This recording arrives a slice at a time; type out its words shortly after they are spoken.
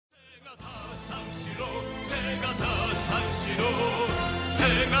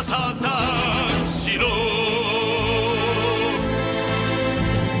サタンしろ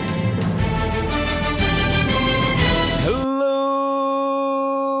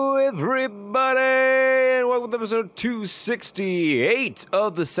Hello, everybody, and welcome to episode 268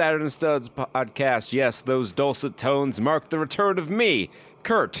 of the Saturn Studs podcast. Yes, those dulcet tones mark the return of me,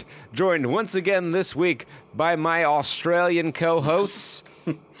 Kurt, joined once again this week by my Australian co-hosts,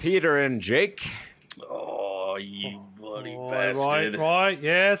 Peter and Jake. Oh, you bloody bastard. Right,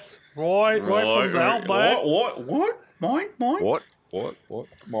 yes. Right from the outback. What? Mine? What?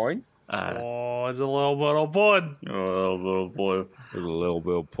 Mine? Oh, it's a little bit of bud. Oh, little boy. There's a little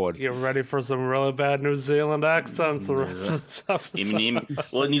bit of pod. Get ready for some really bad New Zealand accents the rest of this episode.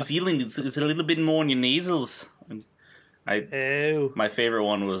 Well, New Zealand, it's a little bit more in your nasals. Ew. My favorite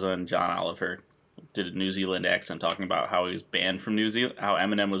one was when John Oliver did a New Zealand accent talking about how he was banned from New Zealand, how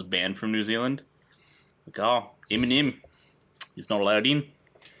Eminem was banned from New Zealand. Like, oh, Eminem, he's not allowed in.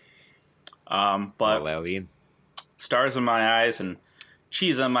 But allowed in. Stars in my eyes and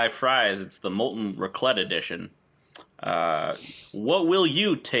cheese on my fries. It's the molten raclette edition. What will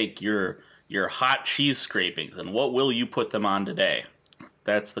you take your hot cheese scrapings and what will you put them on today?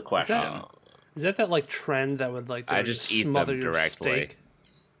 That's the question. Is that like trend that would like I just eat them smother your directly. steak?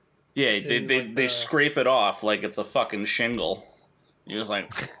 Yeah, they scrape it off like it's a fucking shingle. You're just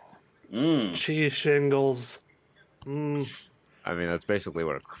like, Cheese shingles. I mean, that's basically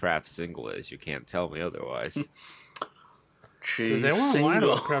what a craft single is. You can't tell me otherwise. cheese They won't lie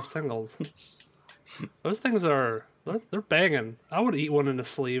single. about craft singles. Those things they're banging. I would eat one in a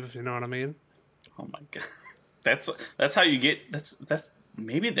sleeve, if you know what I mean. Oh my god, that's how you get. That's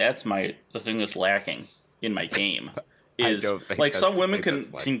maybe that's the thing that's lacking in my game. Is don't think like that's some the women thing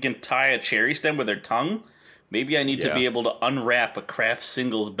that's can tie a cherry stem with their tongue. Maybe I need to be able to unwrap a craft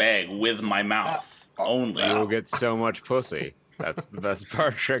singles bag with my mouth only. You'll get so much pussy. That's the best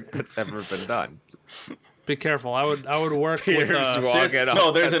bar trick that's ever been done. Be careful. I would work Peter's with. walking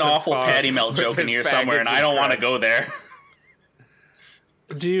up There's at an the awful bar patty melt with joke in his here somewhere, and package I don't of want to crap. go there.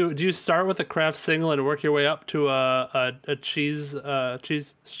 Do you start with a craft single and work your way up to a cheese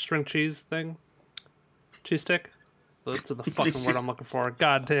string cheese thing? Cheese stick? That's the fucking word I'm looking for.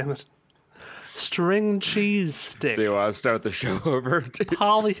 God damn it. String cheese stick. Do you want to start the show over?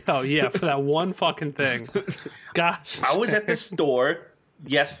 Oh yeah, for that one fucking thing. Gosh. I was at the store,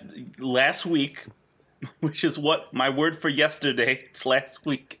 last week, which is what my word for yesterday, it's last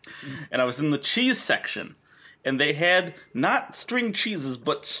week, and I was in the cheese section, and they had not string cheeses,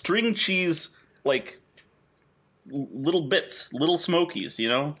 but string cheese, like, little bits, little smokies, you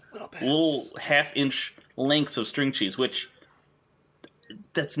know? Little half-inch lengths of string cheese, which,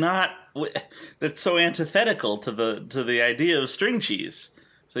 that's so antithetical to the idea of string cheese.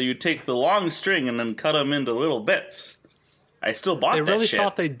 So you take the long string and then cut them into little bits. I still bought They that really shit.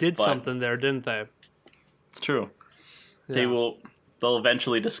 thought they did but something there, didn't they? It's true. Yeah. They'll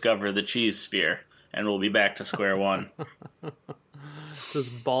eventually discover the cheese sphere, and we'll be back to square one.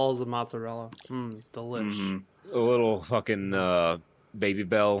 Just balls of mozzarella. Delish. Mm-hmm. A little fucking Baby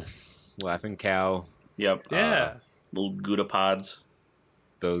Bell, Laughing Cow. Yep. Yeah. Little Gouda pods.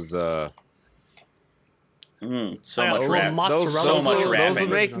 Those So Yeah, much little rap. mozzarella. So much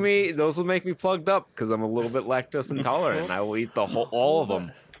ramen. those will make me plugged up because I'm a little bit lactose intolerant. And I will eat all of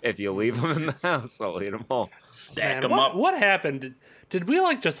them. If you leave them in the house, I'll eat them all. Stack Man, them up. what happened? Did we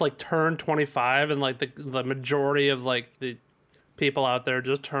just turn 25 and the majority of the people out there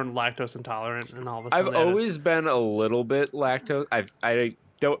just turned lactose intolerant and all of a sudden I've always been a little bit lactose.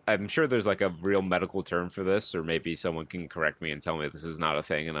 I'm sure there's a real medical term for this, or maybe someone can correct me and tell me this is not a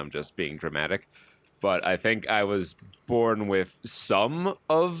thing and I'm just being dramatic. But I think I was born with some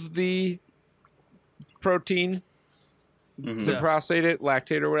of the protein to process it,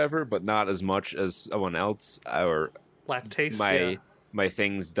 lactate or whatever, but not as much as someone else. Or lactase.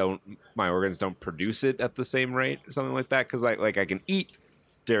 my organs don't produce it at the same rate or something like that. Because I can eat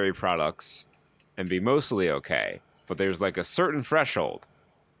dairy products and be mostly okay, but there's a certain threshold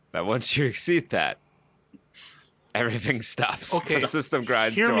that once you exceed that, everything stops. Okay, The system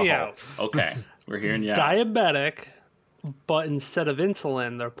grinds Hear to a me halt. out. Okay, we're hearing you out. Diabetic, but instead of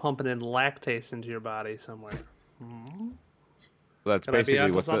insulin, they're pumping in lactase into your body somewhere. That's Can I be basically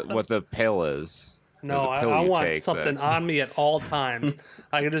onto something? what the pill is. No, There's a pill I you want take something that- on me at all times.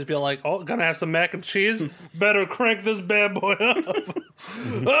 I could just be like, oh, gonna have some mac and cheese? Better crank this bad boy up.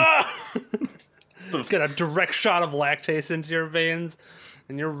 Ah! Get a direct shot of lactase into your veins,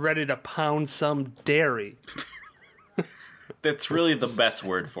 and you're ready to pound some dairy. That's really the best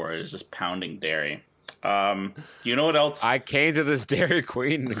word for it, is just pounding dairy. Do you know what else? I came to this Dairy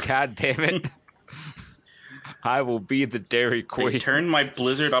Queen, and god damn it. I will be the Dairy They Queen. turned my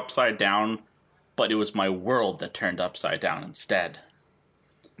blizzard upside down, but it was my world that turned upside down instead.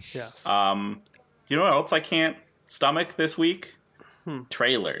 Yes. You know what else I can't stomach this week?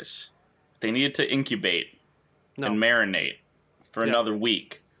 Trailers. They needed to incubate and marinate for another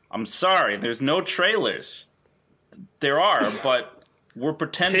week. I'm sorry, there's no trailers. There are, but we're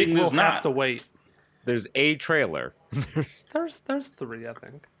pretending Pig there's will not. have to wait. There's a trailer. There's 3, I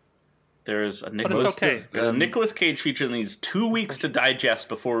think. There's a But Nicolas. it's okay. There's a Nicolas Cage feature that needs 2 weeks to digest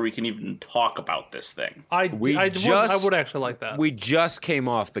before we can even talk about this thing. I would actually like that. We just came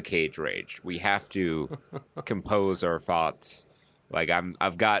off the Cage Rage. We have to compose our thoughts. Like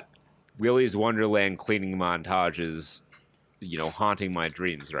I've got Willy's Wonderland cleaning montages, haunting my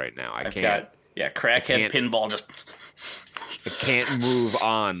dreams right now. Crackhead pinball just. I can't move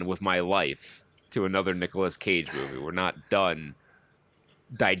on with my life to another Nicolas Cage movie. We're not done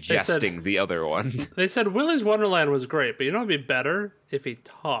digesting the other one. They said Willy's Wonderland was great, but it'd be better if he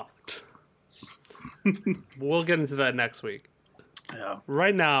talked. We'll get into that next week. Yeah.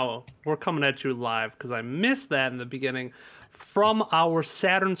 Right now, we're coming at you live because I missed that in the beginning from our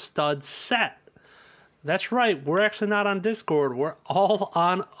Saturn Stud set. That's right. We're actually not on Discord. We're all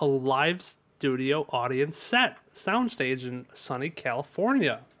on a live studio audience set, soundstage in sunny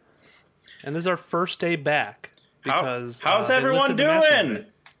California. And this is our first day back. Because how's they everyone lifted the mask doing? mandate.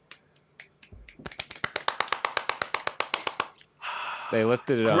 They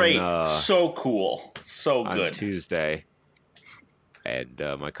lifted it Great. on So cool. So on good. Tuesday, and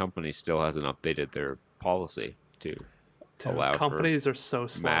my company still hasn't updated their policy to allow Companies are so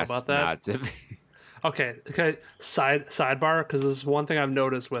slow mass about that. not to be. Okay. Sidebar, because this is one thing I've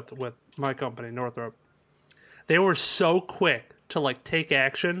noticed with my company, Northrop. They were so quick to take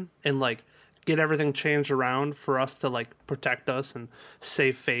action and get everything changed around for us to protect us and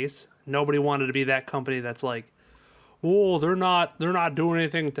save face. Nobody wanted to be that company that's oh, they're not doing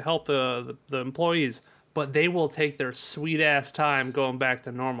anything to help the employees, but they will take their sweet ass time going back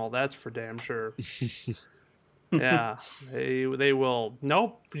to normal. That's for damn sure. Yeah, they will.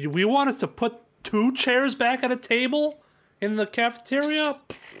 Nope. We want us to put 2 chairs back at a table in the cafeteria.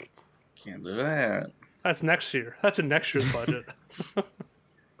 Can't do that. That's next year. That's in next year's budget.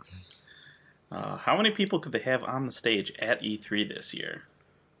 How many people could they have on the stage at E3 this year?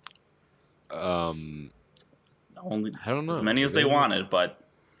 I don't know. As many as they wanted, but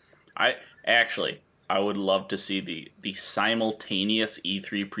I would love to see the simultaneous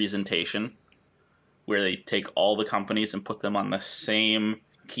E3 presentation where they take all the companies and put them on the same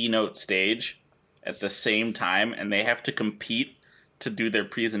keynote stage at the same time, and they have to compete to do their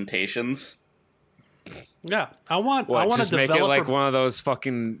presentations. Yeah, I want just to make develop it like one of those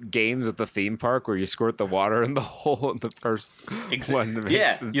fucking games at the theme park where you squirt the water in the hole in the first 1 minute.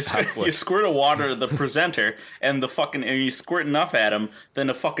 Yeah, you squirt a water at the presenter, and you squirt enough at him,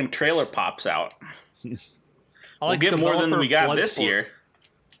 then a fucking trailer pops out. We'll get more than we got this year.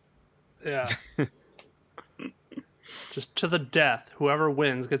 Yeah. Just to the death. Whoever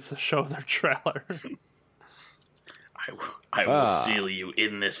wins gets to show their trailer. I will seal you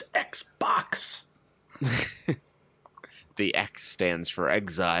in this Xbox. The X stands for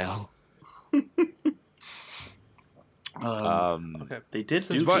exile. Okay. They did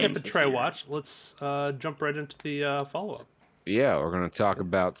Since do we games kept a this try year. watch, let's jump right into the follow-up. Yeah, we're going to talk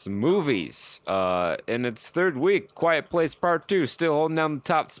about some movies. In its third week, Quiet Place Part 2 still holding down the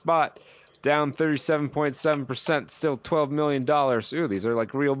top spot. Down 37.7%, still $12 million. Ooh, these are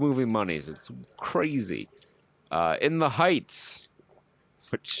like real movie monies. It's crazy. In the Heights,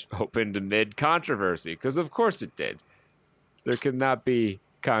 which opened amid controversy, because of course it did. There could not be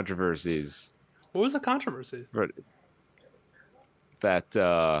controversies. What was the controversy? That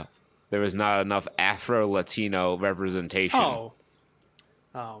there was not enough Afro-Latino representation.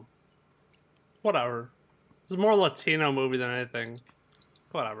 Oh. Whatever. It's more Latino movie than anything.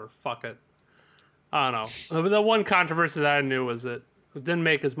 Whatever. Fuck it. I don't know. The one controversy that I knew was that it didn't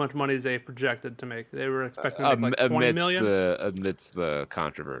make as much money as they projected to make. They were expecting to make like 20 million. Amidst the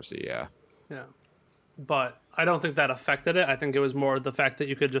controversy, yeah. Yeah. But I don't think that affected it. I think it was more the fact that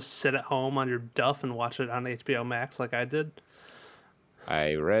you could just sit at home on your duff and watch it on HBO Max like I did.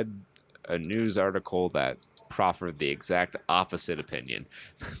 I read a news article that proffered the exact opposite opinion.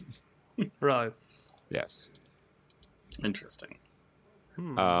 Really? Yes. Interesting.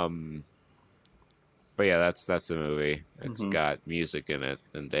 But yeah, that's a movie. It's got music in it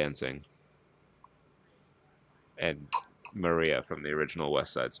and dancing. And Maria from the original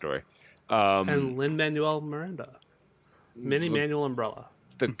West Side Story. And Lin-Manuel Miranda. Mini Manual Umbrella.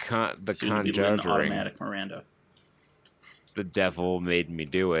 Soon to be Lin Automatic Miranda. The Devil Made Me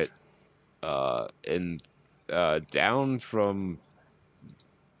Do It. In down from.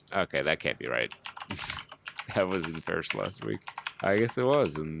 Okay, that can't be right. That was in first last week. I guess it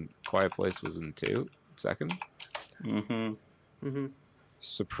was, and Quiet Place was in second.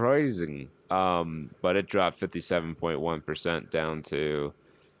 Surprising. But it dropped 57.1% down to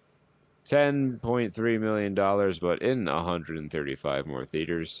 $10.3 million, but in 135 more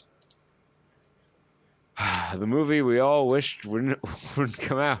theaters. The movie we all wished wouldn't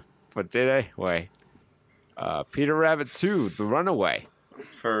come out, but did anyway. Peter Rabbit 2, The Runaway.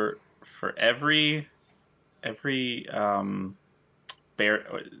 For every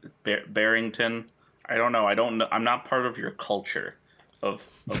Barrington, I don't know. I'm not part of your culture of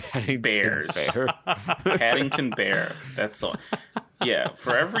bears. Bear. Paddington Bear. That's all. Yeah,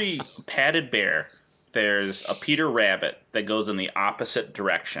 for every padded bear, there's a Peter Rabbit that goes in the opposite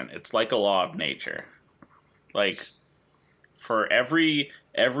direction. It's like a law of nature. Like, for every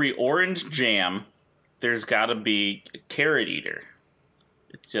orange jam, there's got to be a carrot eater.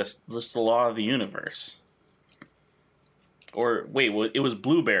 It's just the law of the universe. Or wait, it was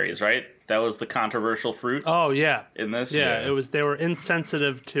blueberries, right? That was the controversial fruit. Oh yeah, in this. Yeah, it was. They were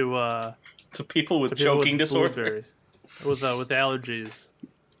insensitive to people with choking disorders. Blueberries. With allergies.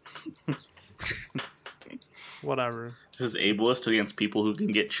 Whatever. This is ableist against people who can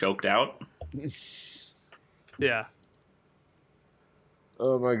get choked out. Yeah.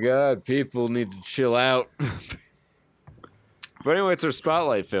 Oh my god, people need to chill out. But anyway, it's our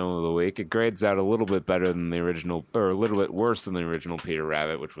spotlight film of the week. It grades out a little bit better than the original, or a little bit worse than the original Peter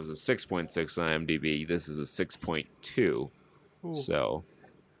Rabbit, which was a 6.6 on IMDb. This is a 6.2. Ooh. So,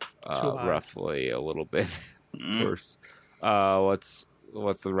 roughly a little bit worse. What's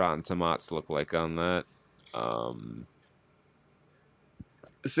the Rotten Tomatoes look like on that?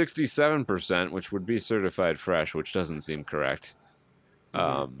 67%, which would be certified fresh, which doesn't seem correct.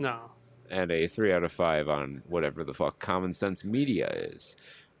 No. And a 3 out of 5 on whatever the fuck Common Sense Media is.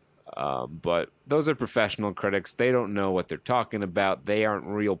 But those are professional critics. They don't know what they're talking about. They aren't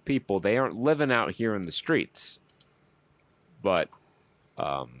real people. They aren't living out here in the streets. But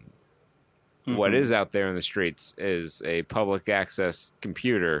what is out there in the streets is a public access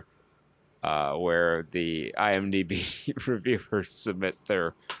computer where the IMDb reviewers submit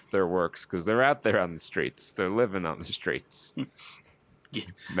their works because they're out there on the streets. They're living on the streets.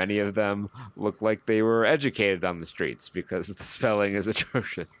 Many of them look like they were educated on the streets because the spelling is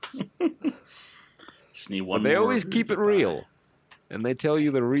atrocious. Just need one. But they always keep it real, and they tell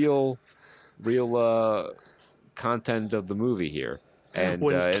you the real content of the movie here. And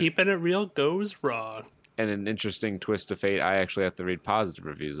when keeping it real goes wrong. And an interesting twist of fate, I actually have to read positive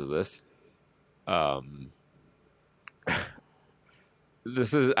reviews of this. I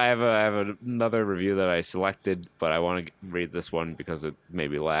have another review that I selected, but I want to read this one because it made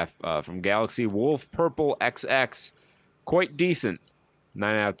me laugh. From Galaxy Wolf Purple XX, quite decent,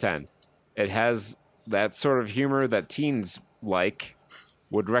 9 out of 10. It has that sort of humor that teens like.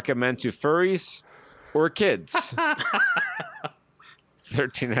 Would recommend to furries or kids.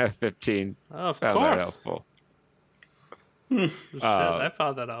 13 out of 15. Oh, of found course. that helpful. Shit, I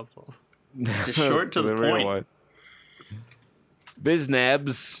found that helpful. Just short to the point. One.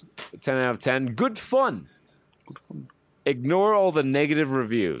 Biznabs, 10 out of 10. Good fun. Ignore all the negative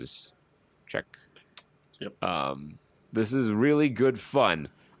reviews. Check. Yep. This is really good fun.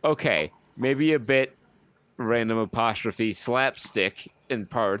 Okay, maybe a bit random apostrophe slapstick in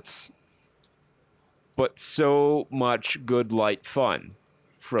parts, but so much good light fun.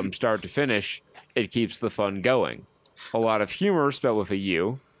 From start to finish, it keeps the fun going. A lot of humor spelled with a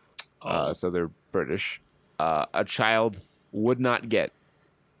U, so they're British. A child would not get.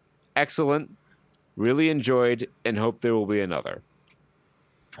 Excellent, really enjoyed, and hope there will be another.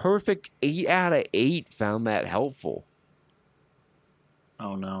 Perfect 8 out of 8 found that helpful.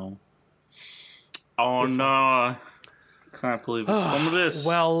 Oh no. Oh no. Can't believe it's come to this.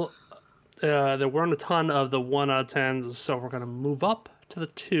 Well, there weren't a ton of the 1 out of 10s, so we're going to move up to the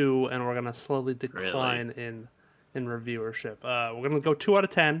 2, and we're going to slowly decline in reviewership. We're going to go 2 out of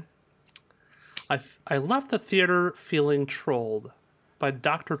 10. I left the theater feeling trolled by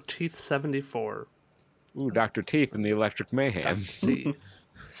Dr. Teeth 74. Ooh, Dr. Teeth and the Electric Mayhem.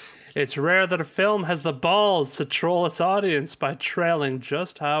 It's rare that a film has the balls to troll its audience by trailing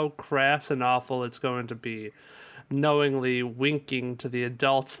just how crass and awful it's going to be, knowingly winking to the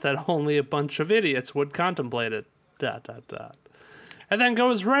adults that only a bunch of idiots would contemplate it. ... And then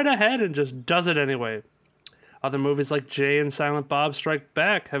goes right ahead and just does it anyway. Other movies like Jay and Silent Bob Strike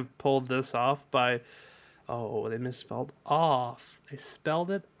Back have pulled this off by... Oh, they misspelled off. They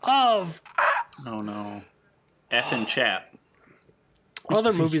spelled it of. Oh, no. F in chat.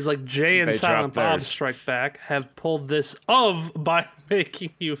 Other movies like Jay and They Silent dropped Bob theirs. Strike Back have pulled this of by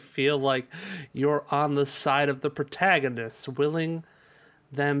making you feel like you're on the side of the protagonists, willing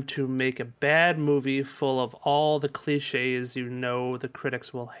them to make a bad movie full of all the cliches you know the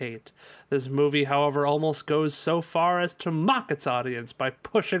critics will hate. This movie, however, almost goes so far as to mock its audience by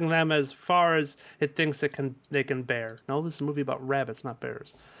pushing them as far as it thinks they can bear. No, this is a movie about rabbits, not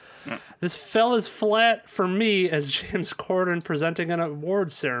bears. This fell as flat for me as James Corden presenting an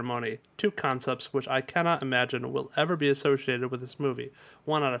awards ceremony. Two concepts which I cannot imagine will ever be associated with this movie.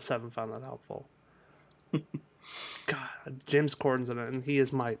 1 out of 7 found that helpful. God, James Corden's in it, and he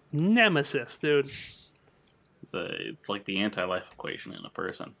is my nemesis, dude. It's like the anti-life equation in a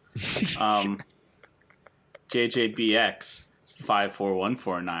person. JJBX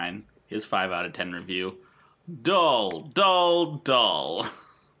 54149, his 5 out of 10 review. Dull, dull, dull.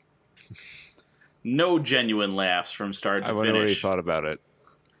 No genuine laughs from start to I wonder what he finish. thought about it.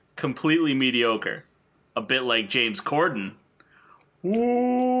 Completely mediocre. A bit like James Corden.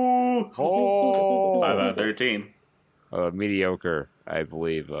 Ooh. 5 out of 13. Mediocre, I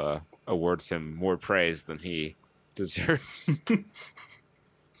believe, awards him more praise than he deserves.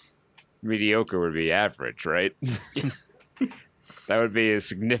 Mediocre would be average, right? That would be a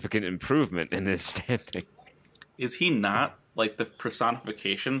significant improvement in his standing. Is he not like the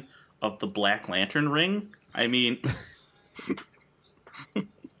personification of the Black Lantern ring? I mean...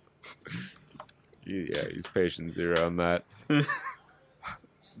 Yeah, he's patient zero on that.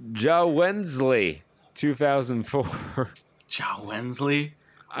 Joe Wensley, 2004. Joe Wensley?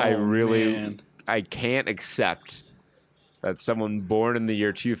 I can't accept that someone born in the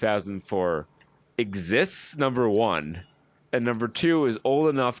year 2004 exists, number one, and number two is old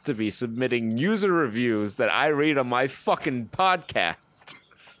enough to be submitting user reviews that I read on my fucking podcast.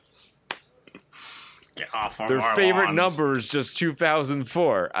 Get off of Their our favorite lawns. number is just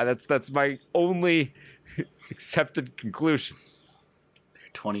 2004. That's my only accepted conclusion. They're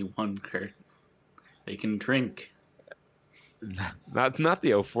 21, Kurt. They can drink. Not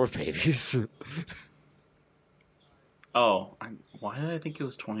the 04 babies. Oh, why did I think it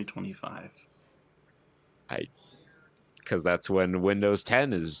was 2025? Because that's when Windows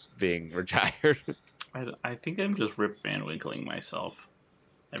 10 is being retired. I think I'm just Rip Van Winkling myself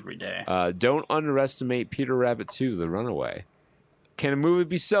every day. Don't underestimate Peter Rabbit 2, The Runaway. Can a movie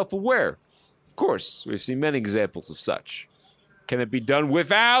be self-aware? Of course, we've seen many examples of such. Can it be done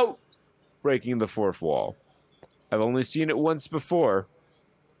without breaking the fourth wall? I've only seen it once before.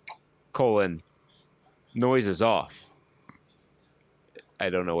 Noise is off. I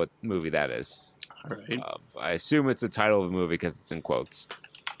don't know what movie that is. All right. I assume it's the title of the movie because it's in quotes.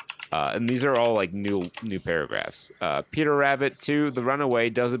 And these are all like new paragraphs. Peter Rabbit 2, The Runaway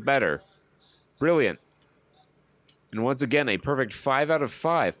does it better. Brilliant. And once again, a perfect 5 out of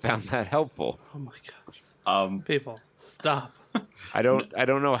 5 found that helpful. Oh my gosh. People, stop. I don't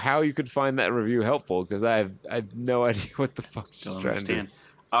know how you could find that review helpful because I have no idea what the fuck she's Don't trying understand.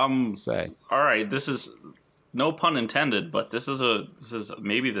 to say. All right, this is no pun intended, but this is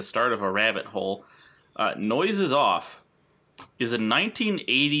maybe the start of a rabbit hole. Noise is Off is a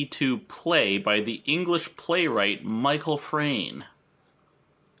 1982 play by the English playwright Michael Frayn.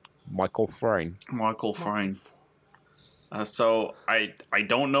 Michael Frayn. Michael Frayn. So I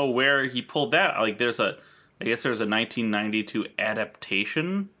don't know where he pulled that. Like I guess there's a 1992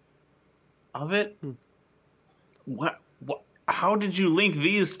 adaptation of it. What? How did you link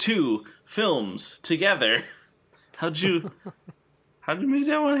these two films together? How'd you make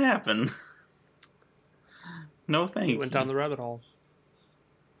that one happen? No, thank you. Went down the rabbit hole.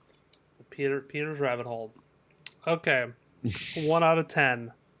 Peter's rabbit hole. Okay. 1 out of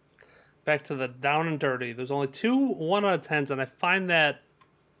 10. Back to the down and dirty. There's only 2 1 out of 10s, and I find that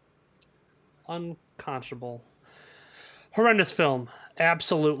unconscionable. Horrendous film.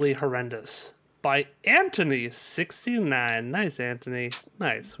 Absolutely horrendous. By Anthony 69. Nice, Anthony.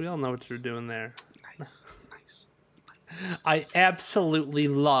 Nice. We all know what you're doing there. Nice. I absolutely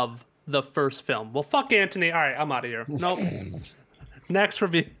love the first film. Well, fuck Anthony. All right, I'm out of here. Nope. Next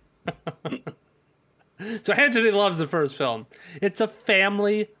review. So Anthony loves the first film. It's a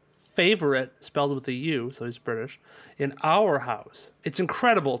family favorite, spelled with a U, so he's British, in our house. It's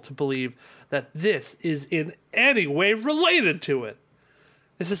incredible to believe that this is in any way related to it.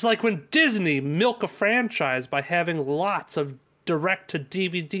 This is like when Disney milk a franchise by having lots of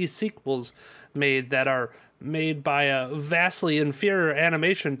direct-to-DVD sequels made that are made by a vastly inferior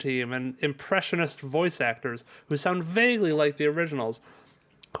animation team and impressionist voice actors who sound vaguely like the originals.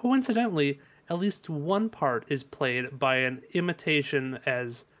 Coincidentally, at least one part is played by an imitation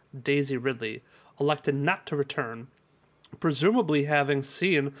as Daisy Ridley, elected not to return, presumably having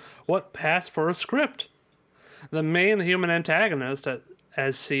seen what passed for a script. The main human antagonist,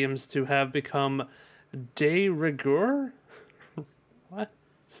 as seems to have become de rigueur. What?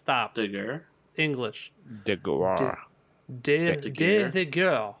 Stop. Digger. English. De Gaulle. De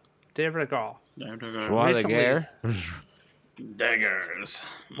rigueur. De rigueur. Joie Daggers.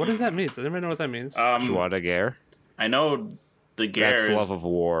 What does that mean? Does anybody know what that means? de guerre. I know the Gare That's is... love of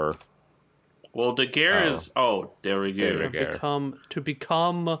war. Well, de guerre is... Oh, de rigueur. To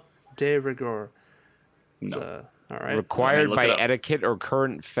become de rigueur. No. All right. Required look by it up. etiquette or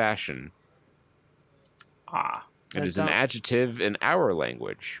current fashion. It is an adjective in our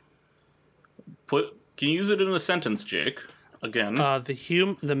language. Can you use it in a sentence, Jake? Again.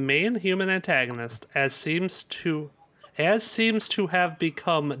 The main human antagonist, as seems to have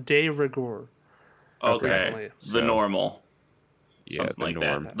become de rigueur. Okay. recently. The normal. Yeah, Something the like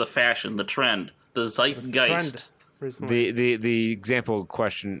norm. that. The fashion, the trend, the zeitgeist. Recently. The example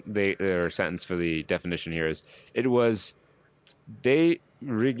question or sentence for the definition here is it was de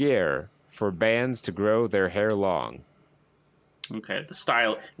rigueur for bands to grow their hair long. Okay, the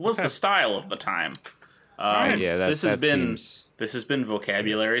style. It was the style of the time. Yeah, this has been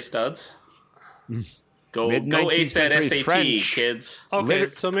vocabulary studs. Go ace that Mid-19th SAT, century French. kids. Okay,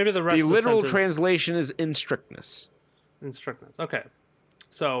 so maybe the rest The of the literal sentence... translation is in strictness. In strictness. Okay.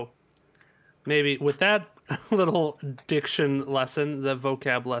 So maybe with that little diction lesson, the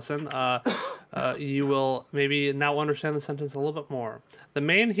vocab lesson, you will maybe now understand the sentence a little bit more. The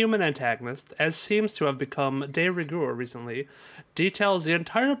main human antagonist, as seems to have become de rigueur recently, details the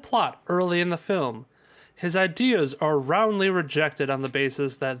entire plot early in the film. His ideas are roundly rejected on the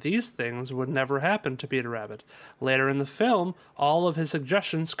basis that these things would never happen to Peter Rabbit. Later in the film, all of his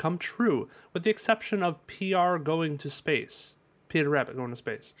suggestions come true, with the exception of Peter Rabbit going to space,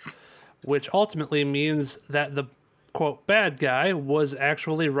 which ultimately means that the, quote, bad guy was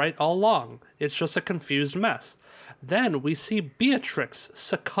actually right all along. It's just a confused mess. Then we see Beatrix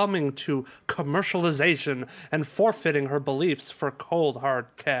succumbing to commercialization and forfeiting her beliefs for cold, hard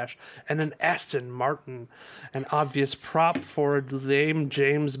cash and an Aston Martin, an obvious prop for a lame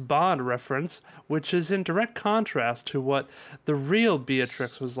James Bond reference, which is in direct contrast to what the real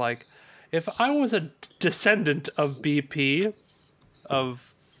Beatrix was like. If I was a descendant of BP,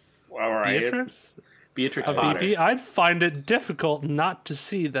 of All right. Beatrix Potter. BP, I'd find it difficult not to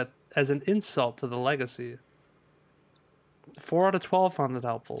see that as an insult to the legacy. 4 out of 12 on the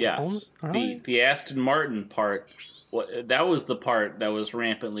doubtful. Yes. Oh, really? The Aston Martin part, that was the part that was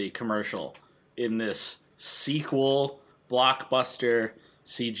rampantly commercial in this sequel blockbuster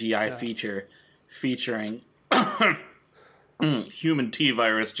CGI feature featuring human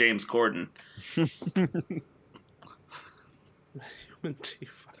T-virus James Corden. Human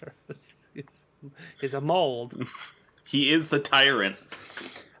T-virus. He's a mold. He is the tyrant.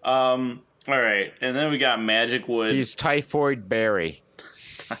 All right, and then we got Magic Wood. He's Typhoid Barry.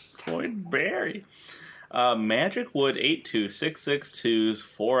 Typhoid Barry. Magic Wood 82662's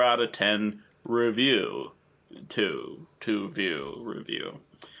 4 out of 10 review. Two view review.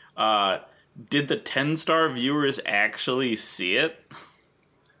 Did the 10-star viewers actually see it?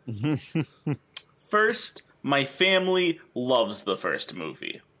 First, my family loves the first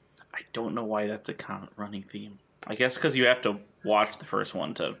movie. I don't know why that's a common running theme. I guess because you have to watch the first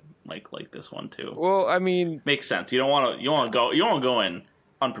one to like this one too. Well, I mean, makes sense. You don't want to go in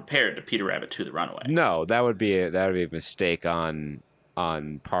unprepared to Peter Rabbit 2: The Runaway. No, that would be a mistake on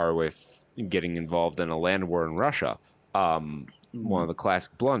par with getting involved in a land war in Russia. One of the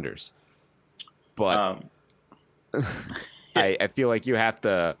classic blunders. But I feel like you have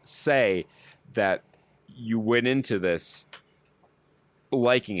to say that you went into this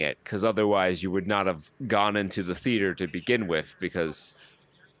liking it, because otherwise you would not have gone into the theater to begin with, because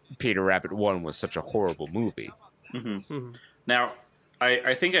Peter Rabbit 1 was such a horrible movie. Mm-hmm. Mm-hmm. Now,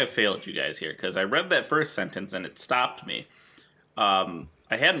 I think I failed you guys here, because I read that first sentence and it stopped me. I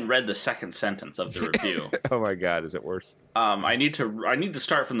hadn't read the second sentence of the review. Oh my god, is it worse? I need to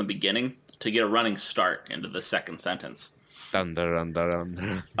start from the beginning to get a running start into the second sentence. Dun, dun, dun,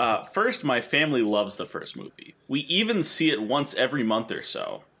 dun, dun. First, my family loves the first movie. We even see it once every month or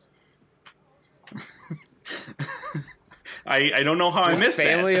so. I don't know how I missed that.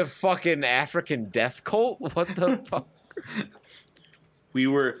 Family of fucking African death cult? What the fuck? We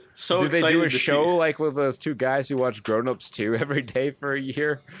were so excited. excited. Did they do a to show see... like with those two guys who watch Grown Ups 2 every day for a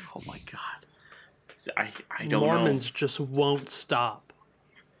year? Oh my god. I don't know. Mormons just won't stop.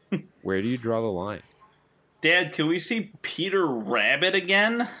 Where do you draw the line? Dad, can we see Peter Rabbit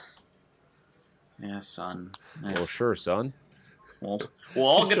again? Yeah, son. Well, sure, son. We'll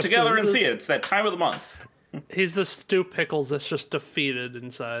all get together and see it. It's that time of the month. He's the Stu Pickles that's just defeated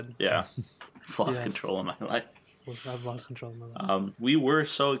inside. Yeah. I've lost Yes. control of my life. I've lost control of my life. We were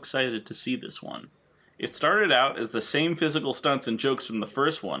so excited to see this one. It started out as the same physical stunts and jokes from the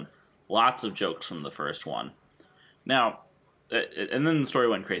first one. Lots of jokes from the first one. Now, and then the story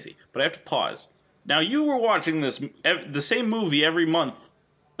went crazy. But I have to pause. Now, you were watching the same movie every month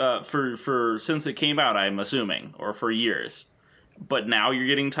for since it came out, I'm assuming, or for years. But now you're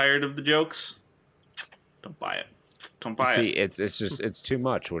getting tired of the jokes? Don't buy it. Don't buy See, it. it's too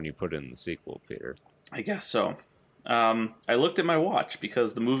much when you put in the sequel, Peter. I guess so. I looked at my watch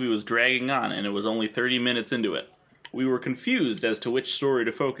because the movie was dragging on and it was only 30 minutes into it. We were confused as to which story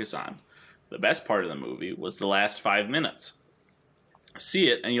to focus on. The best part of the movie was the last 5 minutes. See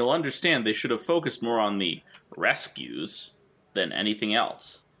it and you'll understand they should have focused more on the rescues than anything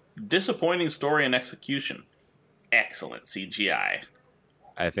else. Disappointing story and execution. Excellent CGI.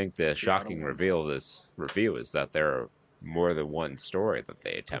 I think the shocking reveal of this review is that there are more than one story that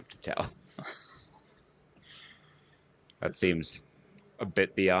they attempt to tell. That seems a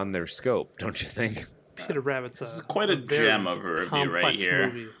bit beyond their scope, don't you think? Peter Rabbit's This is quite a very gem of a review right complex here.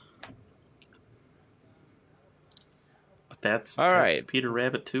 movie. But that's right. Peter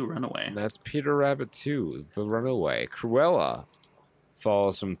Rabbit 2 Runaway. That's Peter Rabbit 2, The Runaway. Cruella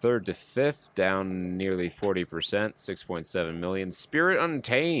falls from 3rd to 5th, down nearly 40%, 6.7 million. Spirit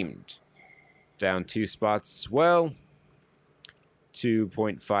Untamed, down 2 spots as well,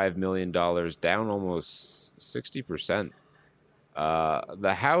 $2.5 million, down almost 60%.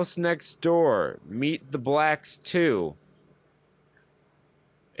 The House Next Door, Meet the Blacks 2,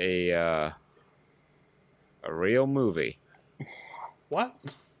 a real movie. What?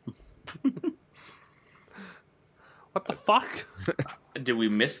 What the fuck? Did we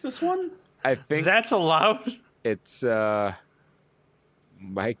miss this one? I think That's allowed? it's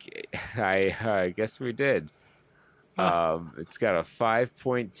Mike. I guess we did. It's got a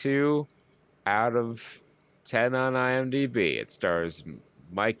 5.2 out of 10 on IMDb. It stars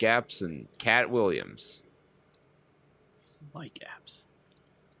Mike Epps and Cat Williams. Mike Apps.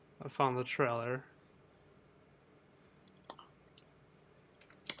 I found the trailer.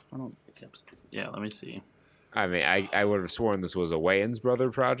 I don't think Apps. Yeah, let me see. I mean, I would have sworn this was a Wayans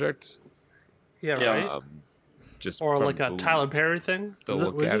brother project. Yeah, Yeah. right? Just Or from like a the- Tyler Perry thing? the Is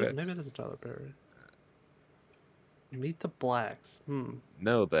look was at it. Maybe it is a Tyler Perry. Meet the Blacks.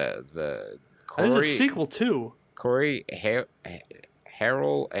 No, the There's a Corey, sequel too. Corey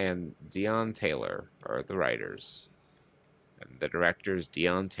Harrell and Dion Taylor are the writers, and the director's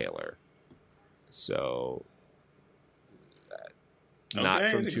Dion Taylor. So, not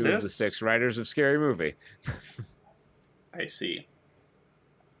Okay, from it 2 of the exists. 6 writers of Scary Movie. I see.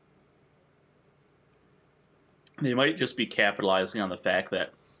 They might just be capitalizing on the fact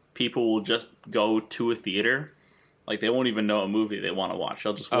that people will just go to a theater. Like, they won't even know a movie they want to watch.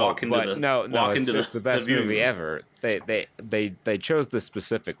 They'll just walk into the no, walk it's, into it's the best viewing movie room. ever. They chose this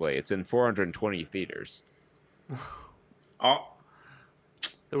specifically. It's in 420 theaters. Oh,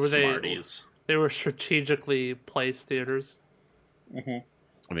 Were smarties. they were strategically placed theaters.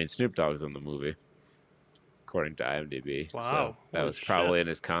 I mean, Snoop Dogg's in the movie, according to IMDb. Wow. So that Holy was probably shit. in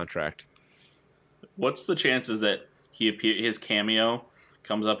his contract. What's the chances that his cameo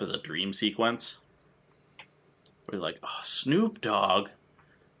comes up as a dream sequence? Where he's like, oh, Snoop Dogg.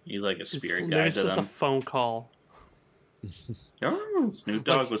 He's like a spirit guide It's to just them. a phone call. Oh, Snoop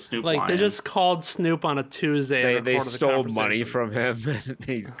Dogg was Snoop Like they Lion. just called Snoop on a Tuesday. and They recorded the stole money conversation. from him, and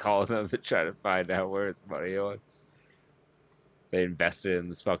he's calling them to try to find out where his money was. They invested in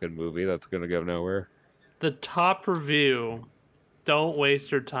this fucking movie that's gonna go nowhere. The top review. Don't waste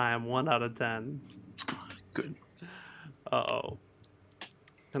your time. 1 out of 10. Good. Uh-oh.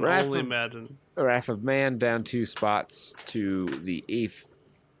 Can Wrath only of- imagine. Wrath of Man down 2 spots to the 8th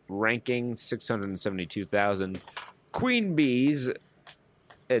ranking, 672,000. Queen Bees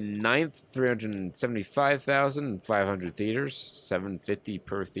in 9th, 375,000, 500 theaters, 750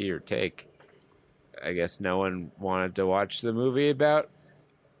 per theater take. I guess no one wanted to watch the movie about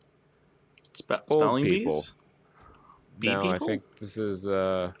old Spelling people. bees? Bee No, I people? think this is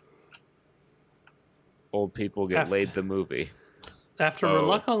old people get After- laid the movie. After Oh.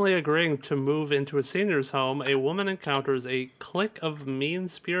 reluctantly agreeing to move into a senior's home, a woman encounters a clique of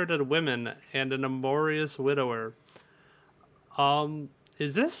mean-spirited women and an amorous widower.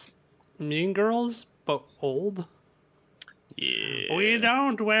 Is this Mean Girls but old? Yeah. We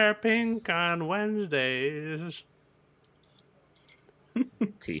don't wear pink on Wednesdays.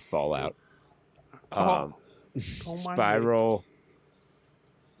 Teeth fall out. Oh. Don't mind Spiral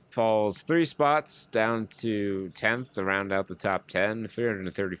falls 3 spots down to 10th to round out the top 10.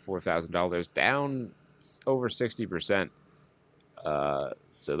 $334,000, down over 60%.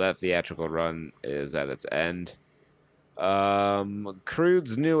 So that theatrical run is at its end.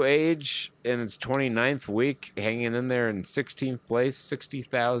 Crude's New Age in its 29th week, hanging in there in 16th place,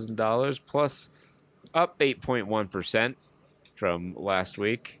 $60,000 plus, up 8.1% from last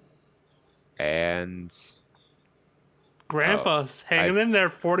week. And Grandpa's hanging in there,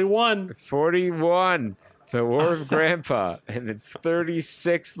 41. 41, The War of Grandpa in its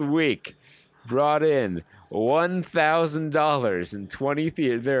 36th week brought in $1,000 in 20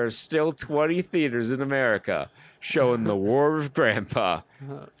 theaters. There are still 20 theaters in America showing The War of Grandpa.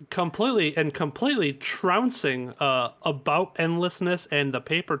 Completely trouncing About Endlessness and The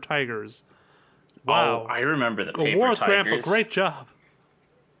Paper Tigers. Wow. Oh, I remember The The Paper War of Tigers. Grandpa, great job.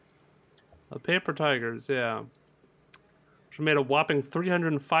 The Paper Tigers, yeah. She made a whopping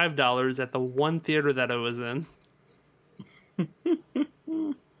 $305 at the one theater that I was in.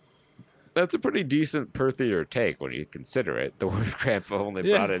 That's a pretty decent per theater take when you consider it. The War of Grandpa only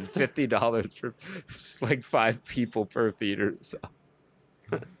brought in $50 for like 5 people per theater. So.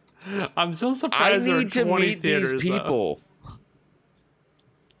 I'm so I surprised there are need to 20 meet theaters, these people.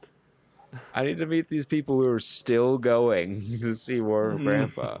 I need to meet these people who are still going to see War of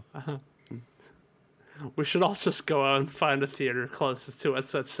Grandpa. We should all just go out and find a theater closest to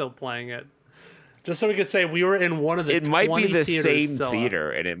us that's still playing it. Just so we could say we were in one of the It might be the theaters same still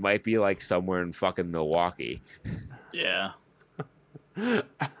theater, and it might be like somewhere in fucking Milwaukee. Yeah.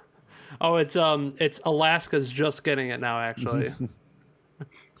 Oh, it's Alaska's just getting it now, actually.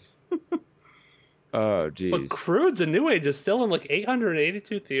 Oh, But jeez. Crude's and New Age is still in like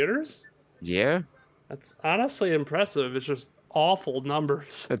 882 theaters. Yeah, That's honestly impressive. It's just awful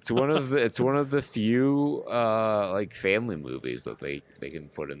numbers. it's one of the few like family movies that they can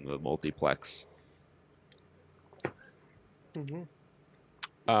put in the multiplex. Mm-hmm.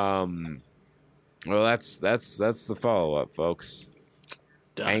 Well, that's the follow up, folks.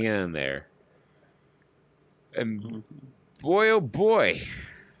 Done. Hanging in there. And boy, oh boy,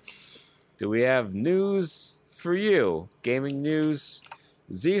 do we have news for you? Gaming news.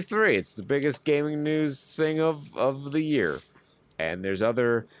 Z3, it's the biggest gaming news thing of the year. And there's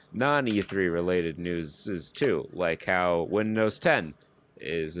other non-E3 related news too, like how Windows 10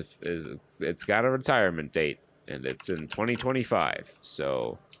 it's got a retirement date, and it's in 2025.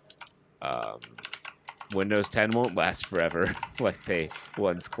 So Windows 10 won't last forever, like they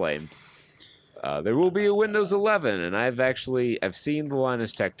once claimed. There will be a Windows 11, and I've seen the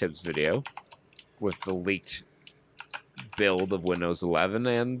Linus Tech Tips video with the leaked build of Windows 11,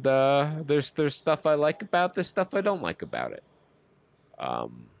 and there's stuff I like about it, there's stuff I don't like about it.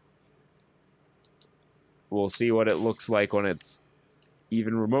 We'll see what it looks like when it's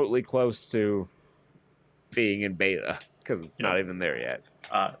even remotely close to being in beta, because it's not even there yet.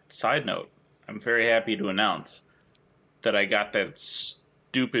 Side note, I'm very happy to announce that I got that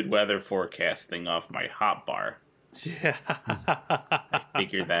stupid weather forecast thing off my hotbar. Yeah. I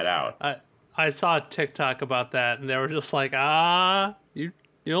figured that out. I saw a TikTok about that, and they were just like, you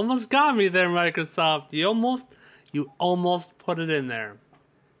almost got me there, Microsoft. You almost put it in there.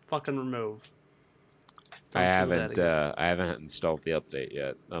 Fucking remove. I haven't installed the update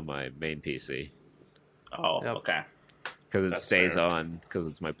yet on my main PC Oh, Yep. okay. because it That's stays fair. on because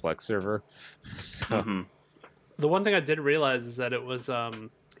it's my Plex server. So The one thing I did realize is that it was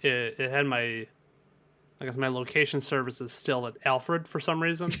it had my location services still at Alfred for some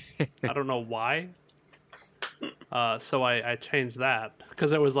reason. I don't know why. So I changed that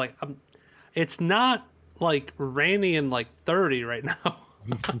because it was like it's not like rainy and like 30 right now.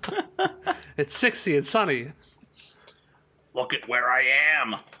 It's 60 and sunny. Look at where I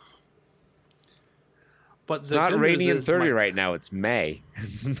am. But it's not rainy and 30 right now. It's May.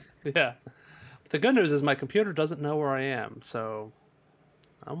 Yeah. The good news is my computer doesn't know where I am, so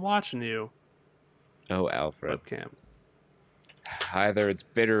I'm watching you, Oh, Alfred. webcam. Either it's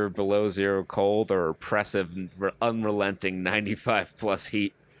bitter below zero cold or oppressive, unrelenting 95 plus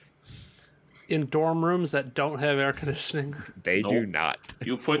heat. In dorm rooms that don't have air conditioning. They do Nope. not.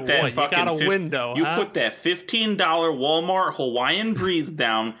 You put that What, you fucking got a window, You huh? put that $15 Walmart Hawaiian breeze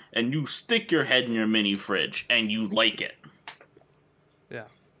down, and you stick your head in your mini fridge, and you like it. Yeah.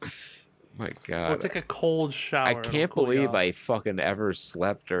 My Or God. take a cold shower. I it'll can't cool you believe off. I fucking ever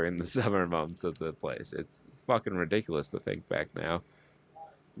slept during the summer months at the place. It's fucking ridiculous to think back now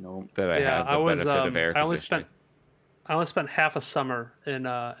No. that I Yeah, have the I was. benefit of air I only conditioning. spent half a summer in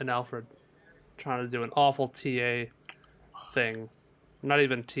Alfred, trying to do an awful TA thing. Not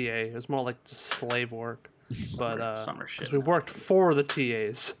even TA. It was more like just slave work. But summer shit. 'cause we worked for the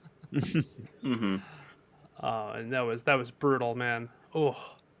TAs. Mm-hmm. And that was brutal, man.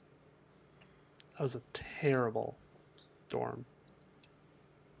 Oh. was a terrible dorm.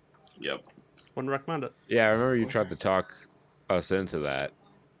 Yep. Wouldn't recommend it. Yeah, I remember you tried to talk us into that.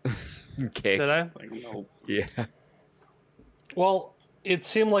 Cake. Did I? Like, no. Yeah. Well, it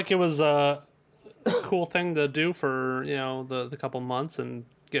seemed like it was a cool thing to do for, the couple months and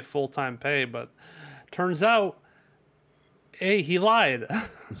get full-time pay, but turns out, hey, he lied.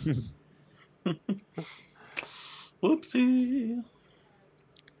 Whoopsie.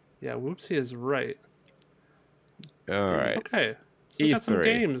 Yeah, Whoopsie is right. All right. Okay. So we got some E3.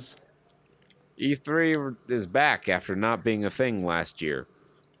 games. E3 is back after not being a thing last year.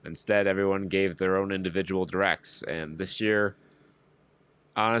 Instead, everyone gave their own individual directs, and this year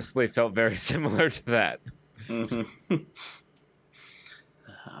honestly felt very similar to that.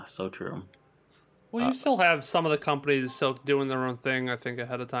 So true. Well, you still have some of the companies still doing their own thing, I think,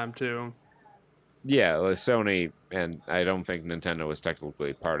 ahead of time, too. Yeah, like Sony, and I don't think Nintendo was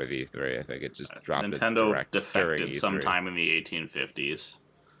technically part of E3. I think it just dropped its Nintendo direct defected during E3. sometime in the 1850s.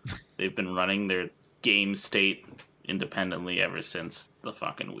 They've been running their game state independently ever since the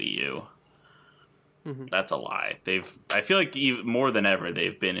fucking Wii U. Mm-hmm. That's a lie. I feel like even more than ever,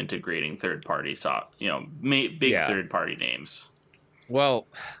 they've been integrating third-party, big third-party names. Well,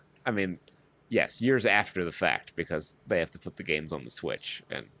 I mean, yes, years after the fact, because they have to put the games on the Switch,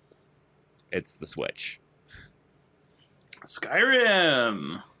 and it's the Switch.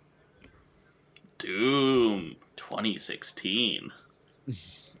 Skyrim, Doom, 2016.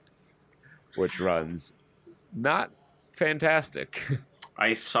 Which runs not fantastic.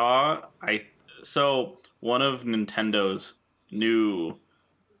 So one of Nintendo's new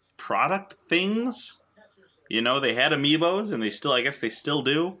product things, they had amiibos and I guess they still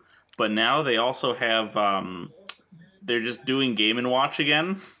do, but now they also have, they're just doing Game & Watch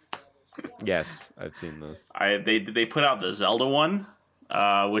again. Yes, I've seen those. They put out the Zelda one,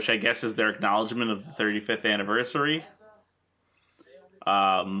 which I guess is their acknowledgement of the 35th anniversary.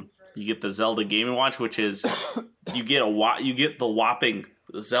 You get the Zelda Game & Watch, which is you get the whopping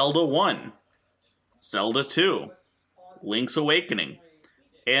Zelda 1, Zelda 2, Link's Awakening,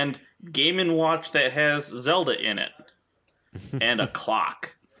 and Game & Watch that has Zelda in it, and a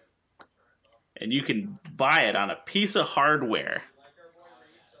clock. And you can buy it on a piece of hardware.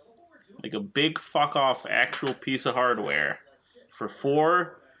 Like a big fuck off actual piece of hardware for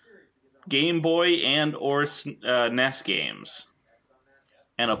 4 Game Boy and or NES games.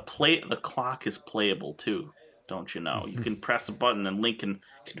 And the clock is playable too, don't you know? You can press a button and Link can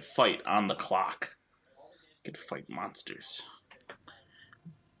fight on the clock. You can fight monsters.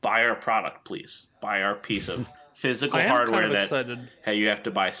 Buy our product, please. Buy our piece of physical hardware that you have to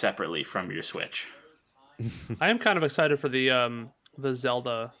buy separately from your Switch. I am kind of excited for the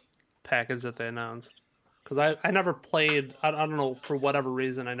Zelda package that they announced. Because I never played, I don't know, for whatever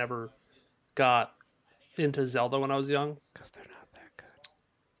reason, I never got into Zelda when I was young. Because they're not that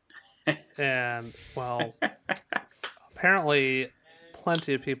good. And, well, apparently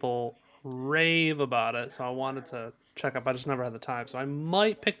plenty of people rave about it, so I wanted to check up. I just never had the time, so I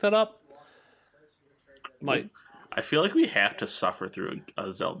might pick that up. Might. I feel like we have to suffer through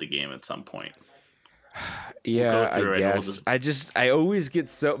a Zelda game at some point. Yeah, We'll I guess. I always get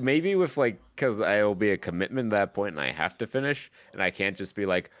so, maybe with because I'll be a commitment at that point and I have to finish, and I can't just be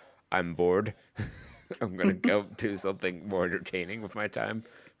like, I'm bored. I'm going to go do something more entertaining with my time.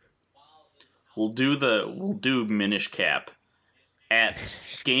 We'll do Minish Cap at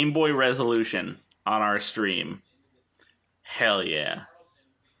Game Boy Resolution on our stream. Hell yeah.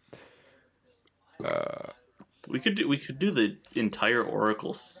 We could do the entire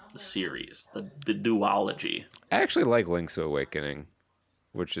Oracle series, the duology. I actually like Link's Awakening,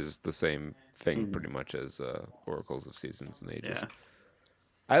 which is the same thing pretty much as Oracles of Seasons and Ages.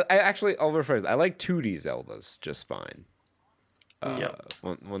 Yeah. I'll rephrase. I like 2D Zeldas just fine.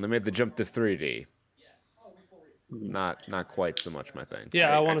 When they made the jump to 3D, not quite so much my thing.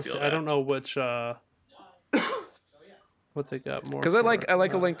 Yeah, I want to feel see. that. I don't know which what they got more. Because I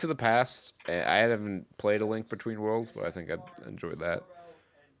like A Link to the Past. I haven't played A Link Between Worlds, but I think I'd enjoy that.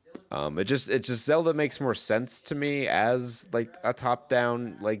 It just Zelda makes more sense to me as a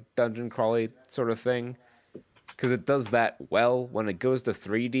top-down dungeon crawly sort of thing, because it does that well. When it goes to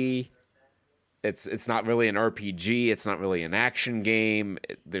 3D, it's not really an RPG. It's not really an action game.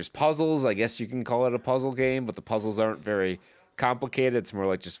 There's puzzles. I guess you can call it a puzzle game, but the puzzles aren't very complicated. It's more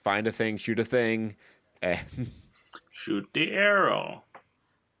like just find a thing, shoot a thing, and Shoot the arrow.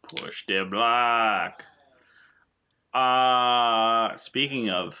 Push the block.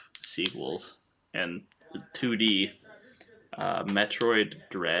 Speaking of sequels and 2D, Metroid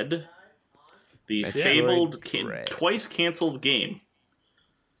Dread, the fabled Dread. twice canceled game.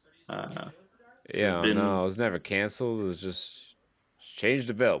 Yeah, been- no, it was never canceled. It was just changed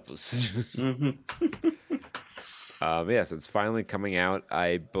developers. Yes, it's finally coming out.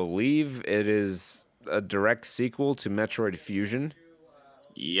 I believe it is a direct sequel to Metroid Fusion,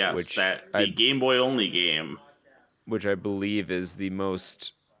 Yes, Which the I- Game Boy only game. which I believe is the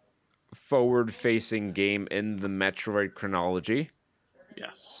most forward-facing game in the Metroid chronology.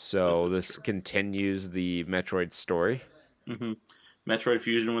 Yes. So is this true. continues the Metroid story. Metroid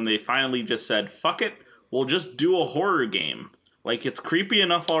Fusion, when they finally just said, "Fuck it, we'll just do a horror game." Like, it's creepy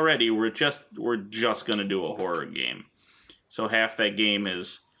enough already. We're just gonna do a horror game. So half that game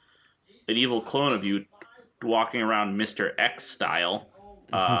is an evil clone of you walking around Mr. X style,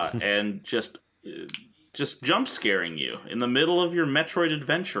 and just jump scaring you in the middle of your Metroid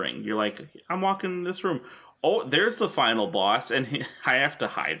adventuring. You're like, I'm walking in this room. Oh, there's the final boss, and I have to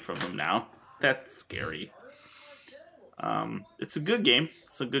hide from him now. That's scary. It's a good game.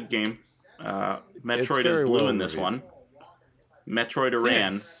 Metroid is very blue well in this reviewed. one. Metroid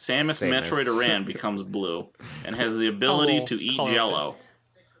Iran. Yes. Samus Metroid Samus. Iran becomes blue and has the ability to eat Color. jello.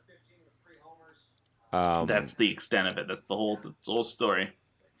 Um, That's the extent of it. That's the whole story.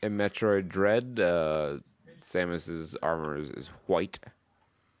 in Metroid Dread, Samus's armor is white.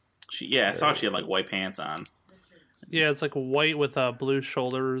 I saw she had like white pants on. Yeah, it's like white with blue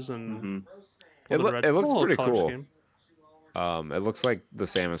shoulders and It, with a red- it looks cool pretty color cool. scheme. It looks like the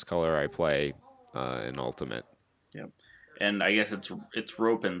Samus color I play in Ultimate. Yep. And I guess it's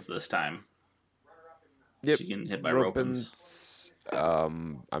Ropens this time. Yep. She getting hit by Ropens.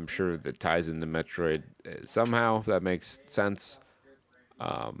 I'm sure that ties into Metroid somehow. That makes sense.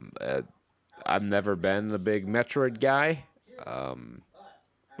 I've never been a big Metroid guy,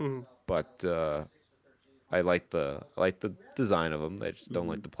 but I like the design of them. I just don't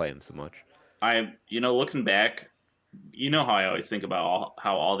like to play them so much. Looking back, you know how I always think about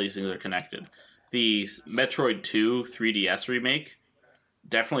how all these things are connected. The Metroid 2 3DS remake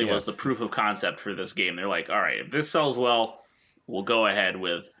definitely was Yes. the proof of concept for this game. They're like, all right, if this sells well, we'll go ahead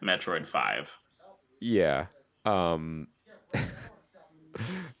with Metroid 5. Yeah.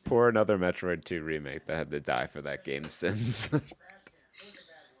 Poor another Metroid 2 remake that had to die for that game's sins.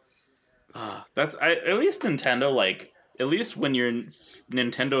 At least Nintendo, like, at least when your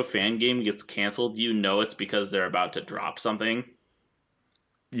Nintendo fan game gets canceled, you know it's because they're about to drop something.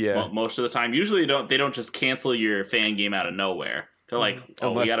 Yeah. Well, most of the time, usually they don't just cancel your fan game out of nowhere. They're like, oh,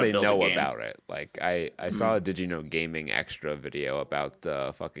 we Unless gotta they build a know game. about it. Like I saw a Did You Know Gaming extra video about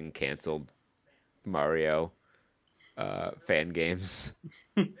fucking canceled Mario fan games.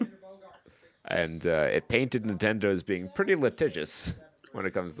 And it painted Nintendo as being pretty litigious when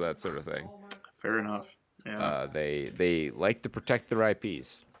it comes to that sort of thing. Fair enough. Yeah. They like to protect their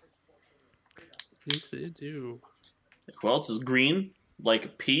IPs. Yes, they do. Who else is green like a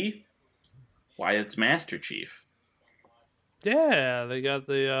pea? Why, it's Master Chief. Yeah, they got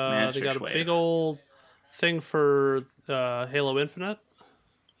the Master they got a Schwave. big old thing for Halo Infinite,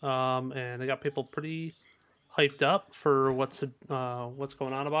 and they got people pretty hyped up for what's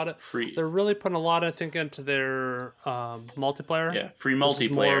going on about it. Free. They're really putting a lot, I think, into their multiplayer. Yeah, free This is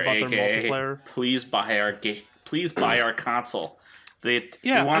more multiplayer, about their aka multiplayer. please buy our console. They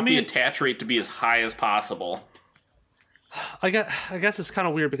Yeah, want I the mean- attach rate to be as high as possible. I guess it's kind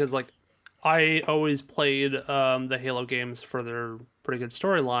of weird because like I always played the Halo games for their pretty good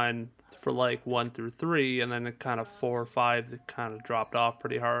storyline for like 1 through 3, and then it kind of 4 or 5 it kind of dropped off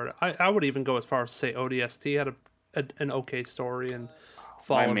pretty hard. I would even go as far as to say ODST had an okay story, and My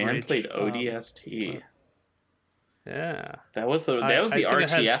Fallen man Reach, played ODST. Yeah, That was the I think I had-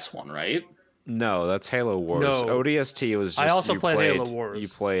 RTS one, right? No, that's Halo Wars. No. ODST was just I also you played Halo played- Wars. You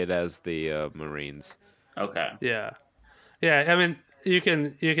played as the Marines. Okay. yeah. I mean, you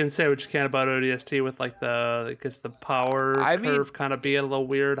can say what you can about ODST with like the power I mean- curve kind of being a little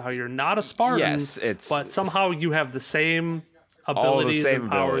weird. How you're not a Spartan, Yes, it's- but somehow you have the same All the abilities same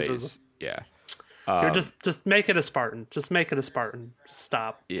and powers. abilities. Yeah. You're just make it a Spartan. Just make it a Spartan.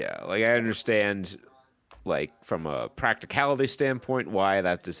 Stop. Yeah, like I understand, like from a practicality standpoint, why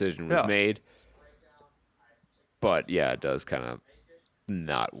that decision was Yeah. made. But yeah, it does kind of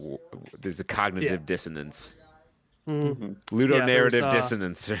not. There's a cognitive dissonance, ludonarrative there's,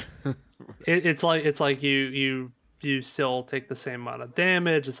 dissonance. It's like you still take the same amount of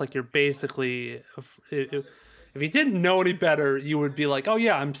damage. It's like you're basically if you didn't know any better, you would be like, oh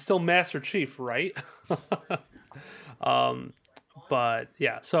yeah, I'm still Master Chief, right? But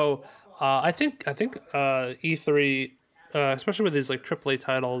yeah, so I think E3, especially with these like AAA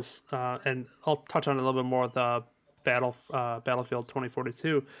titles, and I'll touch on it a little bit more with Battlefield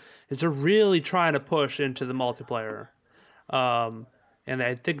 2042, is they're really trying to push into the multiplayer, and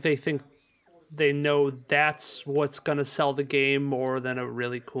I think they think they know that's what's going to sell the game more than a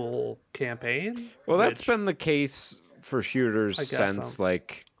really cool campaign. Well, that's which- been the case for shooters I guess since so.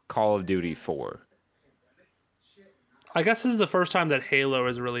 like Call of Duty 4. I guess this is the first time that Halo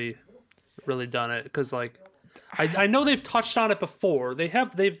has really done it, because like I know they've touched on it before.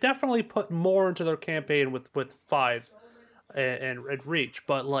 They've definitely put more into their campaign with 5 and Reach,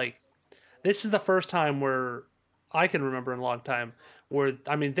 but like this is the first time where I can remember in a long time where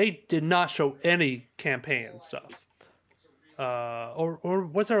they did not show any campaign stuff. Or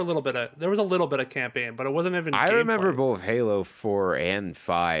was there a little bit of campaign, but it wasn't even I remember gameplay. both Halo 4 and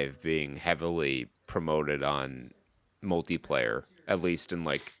 5 being heavily promoted on multiplayer, at least in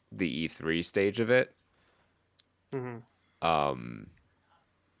like the E3 stage of it.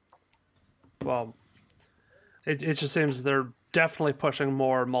 Well, it just seems they're definitely pushing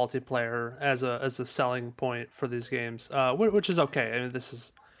more multiplayer as a selling point for these games, which is okay. I mean, this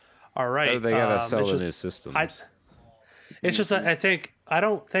is all right. They gotta sell it's the just- new systems. It's just that I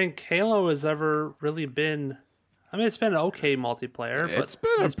don't think Halo has ever really been. I mean, it's been an okay multiplayer, but It's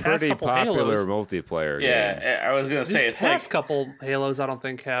been a these past pretty couple popular Halos, multiplayer game. Yeah, I was gonna say these it's past like couple Halos, I don't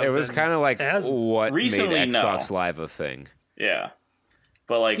think have. It was been kind of like as what Recently, made no. Xbox Live a thing. yeah,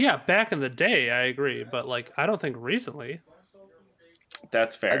 but like yeah, back in the day, I agree, but like I don't think recently.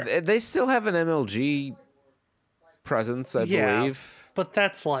 that's fair. They still have an MLG presence, I Yeah, believe. but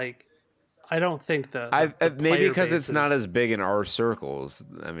that's like, I don't think the Maybe player because it's base not is- as big in our circles.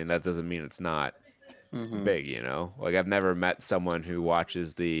 I mean, that doesn't mean it's not big, you know? Like, I've never met someone who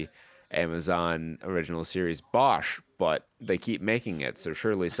watches the Amazon original series Bosch, but they keep making it, so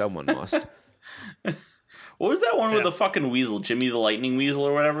surely someone must. What was that one with Yeah. the fucking weasel, Jimmy the Lightning Weasel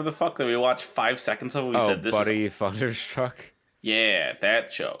or whatever the fuck that we watched 5 seconds of? We said this is Buddy Thunderstruck. Yeah,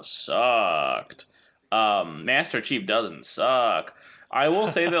 that show sucked. Master Chief doesn't suck. I will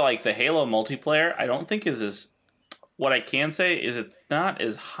say that like the Halo multiplayer, I don't think is as. What I can say is it's not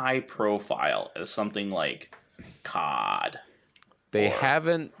as high profile as something like COD, They Or-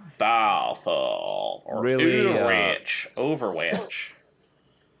 haven't Battlefield, or Really, Overwatch.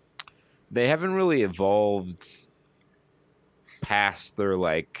 they haven't really evolved past their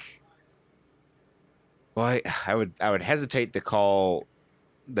like. Well, I would hesitate to call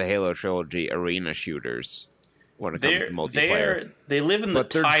the Halo trilogy arena shooters when it comes to multiplayer. They live in the But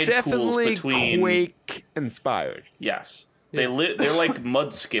they're tide pools definitely between. Quake inspired. Yes, Yeah. they're like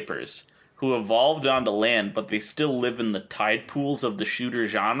mud skippers who evolved onto land, but they still live in the tide pools of the shooter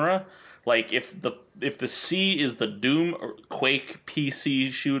genre. Like if the sea is the Doom or Quake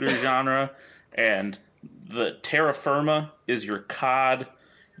PC shooter genre, and the terra firma is your COD,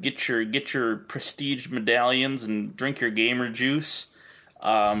 get your prestige medallions and drink your gamer juice.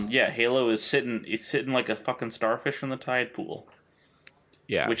 Yeah, Halo is sitting like a fucking starfish in the tide pool,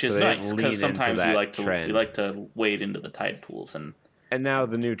 Yeah, which so is they nice lean because into sometimes that trend. we like to wade into the tide pools and. And now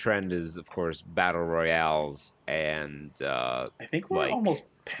the new trend is, of course, battle royales and I think we're like almost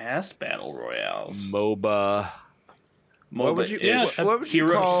past battle royales. MOBA. What would you? MOBA-ish. What would you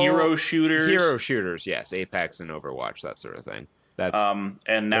call hero shooters? Hero shooters, yes, Apex and Overwatch, that sort of thing. That's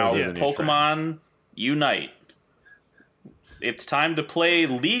And now Those are the new Pokemon Unite. It's time to play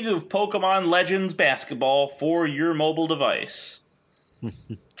League of Pokemon Legends basketball for your mobile device.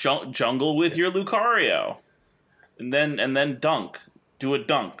 Jungle with your Lucario, and then dunk. Do a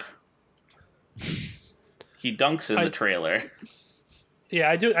dunk. He dunks in the trailer. Yeah,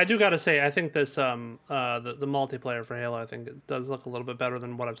 I do gotta say, I think this the multiplayer for Halo, I think it does look a little bit better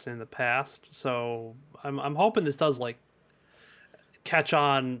than what I've seen in the past. So I'm hoping this does like catch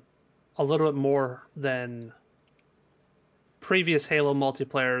on a little bit more than previous Halo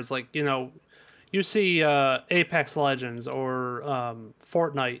multiplayers. Like, you know, you see Apex Legends or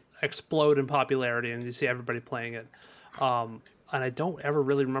Fortnite explode in popularity, and you see everybody playing it. And I don't ever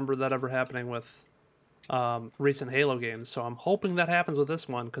really remember that ever happening with recent Halo games. So I'm hoping that happens with this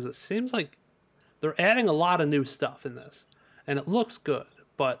one, because it seems like they're adding a lot of new stuff in this, and it looks good.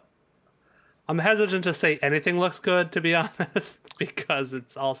 But I'm hesitant to say anything looks good, to be honest, because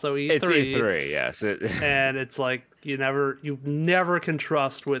it's also E3. it's E3, yes. And it's like you never can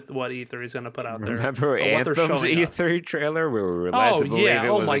trust with what E3 is going to put out there. Remember or what they're Anthem's showing us. E3 trailer where we were led to believe yeah. it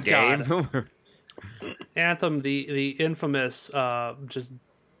Oh was my a game? Anthem, the infamous just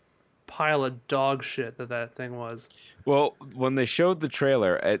pile of dog shit that thing was. Well, when they showed the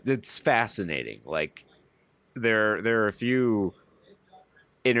trailer, it's fascinating. Like, there are a few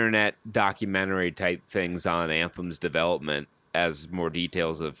internet documentary type things on Anthem's development as more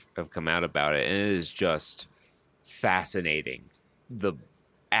details have come out about it, and it is just fascinating the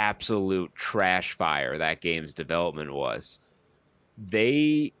absolute trash fire that game's development was.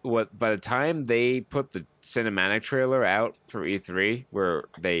 by the time they put the cinematic trailer out for E3, where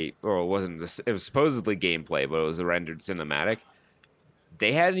it was supposedly gameplay, but it was a rendered cinematic.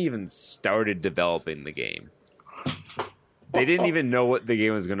 They hadn't even started developing the game. They didn't even know what the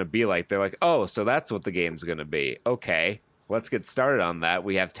game was going to be like. They're like, oh, so that's what the game's going to be. Okay, let's get started on that.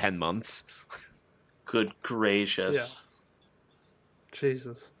 We have 10 months. Good gracious. Yeah.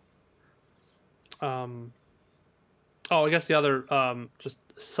 Jesus. I guess the other just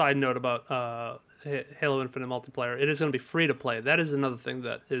side note about Halo Infinite multiplayer, it is going to be free to play. That is another thing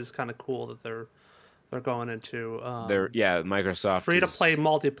that is kind of cool that they're going into. Microsoft free to play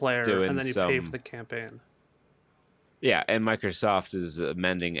multiplayer, and then you pay for some the campaign. Yeah, and Microsoft is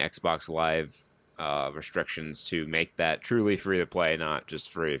amending Xbox Live restrictions to make that truly free to play, not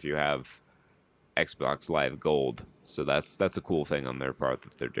just free if you have Xbox Live Gold. So that's a cool thing on their part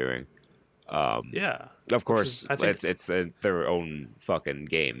that they're doing. Of course, it's their own fucking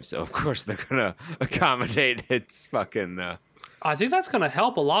game, so of course they're gonna accommodate its fucking. I think that's gonna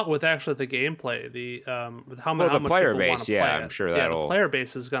help a lot with actually the gameplay, with how much player people base. want to Yeah, play I'm sure the that'll. player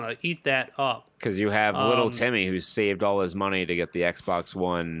base is gonna eat that up Because you have little Timmy who's saved all his money to get the Xbox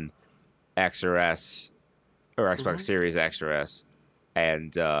One X or S or Xbox Series X or S,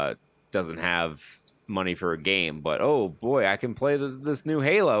 and doesn't have money for a game. But oh boy, I can play this new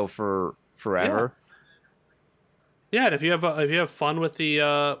Halo for forever. Yeah, and if you have fun with the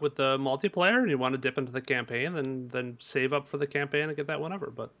multiplayer and you want to dip into the campaign, then save up for the campaign and get that whenever.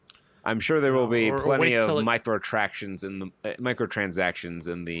 But I'm sure there will be plenty of microtransactions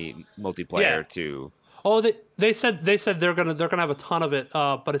in the multiplayer too. Oh, they said they're gonna have a ton of it,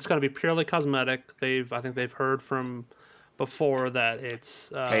 but it's gonna be purely cosmetic. I think they've heard from before that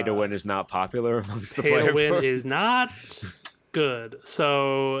it's pay to win is not popular amongst the Pay player. to win is not good.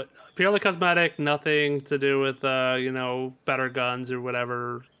 So purely cosmetic, nothing to do with better guns or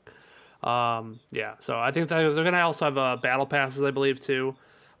whatever. So I think they're gonna also have battle passes, I believe, too.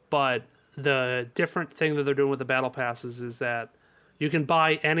 But the different thing that they're doing with the battle passes is that you can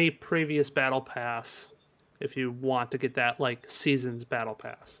buy any previous battle pass if you want to get that season's battle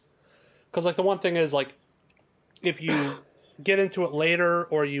pass. Because the one thing is if you get into it later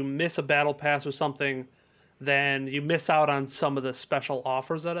or you miss a battle pass or something, then you miss out on some of the special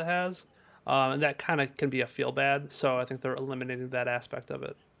offers that it has, and that kind of can be a feel bad. So I think they're eliminating that aspect of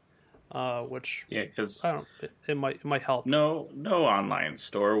it, which because it might help. No online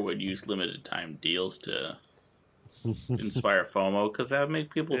store would use limited time deals to inspire FOMO, because that would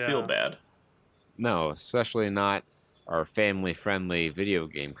make people feel bad. No, especially not our family friendly video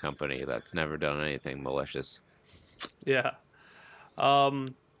game company that's never done anything malicious. Yeah.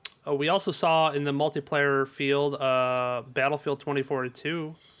 We also saw in the multiplayer field, Battlefield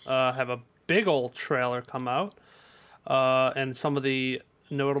 2042 have a big old trailer come out, and some of the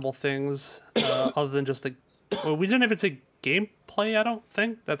notable things, other than just we didn't even see gameplay. I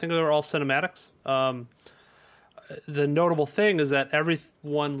think they were all cinematics. The notable thing is that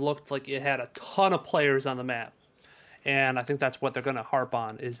everyone looked like it had a ton of players on the map, and I think that's what they're going to harp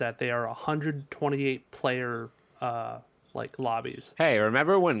on, is that they are 128 player lobbies. Hey,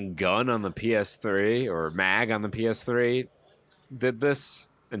 remember when Gun on the PS3 or Mag on the PS3 did this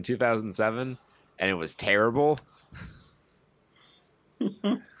in 2007 and it was terrible?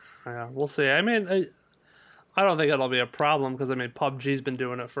 Yeah, we'll see. I mean, I don't think it'll be a problem because PUBG's been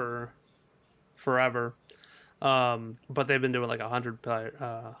doing it for forever, but they've been doing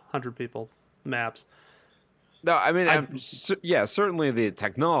 100 people maps. No, I mean, certainly the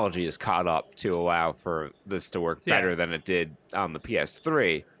technology is caught up to allow for this to work better than it did on the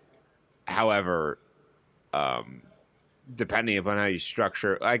PS3. However, depending upon how you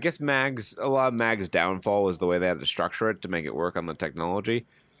structure, I guess a lot of Mag's downfall is the way they had to structure it to make it work on the technology.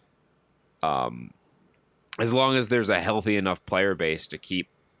 As long as there's a healthy enough player base to keep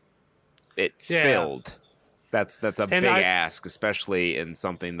it filled, that's a big ask, especially in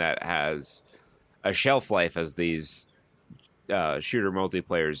something that has a shelf life as these shooter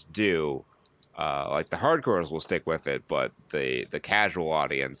multiplayers do. The hardcores will stick with it, but the casual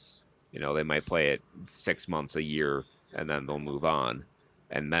audience, they might play it 6 months, a year, and then they'll move on,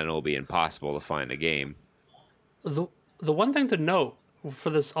 and then it'll be impossible to find a game. The one thing to note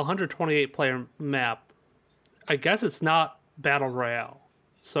for this 128 player map, I guess it's not battle royale,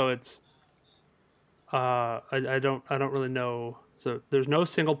 so it's I don't really know. So there's no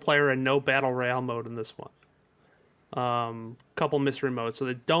single player and no battle royale mode in this one. Couple mystery modes. So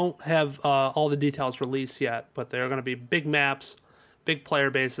they don't have all the details released yet, but they're going to be big maps, big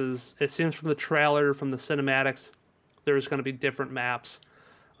player bases. It seems from the trailer, from the cinematics, there's going to be different maps.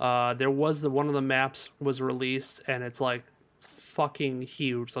 There was one of the maps was released, and it's fucking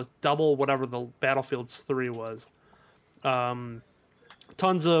huge, like double whatever the Battlefield's 3 was.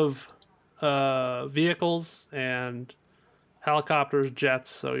 Tons of vehicles and helicopters,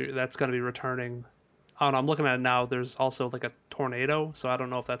 jets, so that's going to be returning. I don't know, I'm looking at it now. There's also like a tornado, so I don't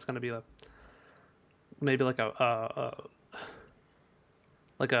know if that's going to be maybe like a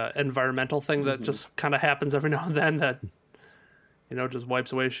environmental thing that just kind of happens every now and then that just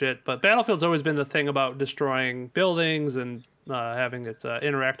wipes away shit. But Battlefield's always been the thing about destroying buildings and having its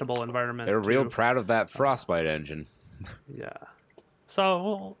interactable environment. They're real proud of that Frostbite engine. Yeah.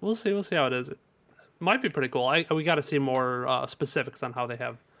 So we'll see. We'll see how it is. It might be pretty cool. We got to see more specifics on how they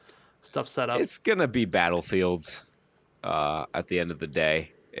have stuff set up. It's gonna be Battlefields at the end of the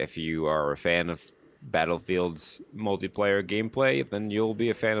day. If you are a fan of Battlefield's multiplayer gameplay, then you'll be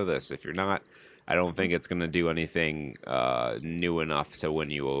a fan of this. If you're not, I don't think it's gonna do anything new enough to win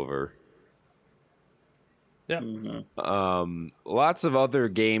you over. Yeah. Lots of other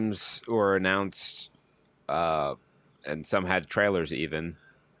games were announced, and some had trailers even.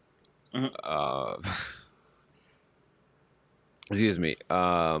 Excuse me.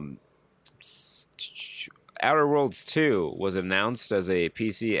 Outer Worlds 2 was announced as a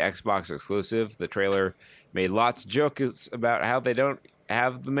PC Xbox exclusive. The trailer made lots of jokes about how they don't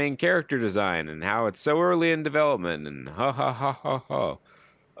have the main character design and how it's so early in development and ha ha ha ha ha.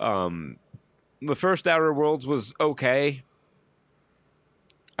 The first Outer Worlds was okay.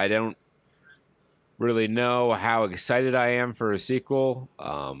 I don't really know how excited I am for a sequel.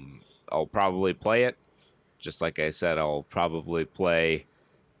 I'll probably play it. Just like I said, I'll probably play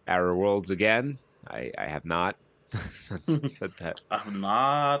Outer Worlds again. I have not said that. I have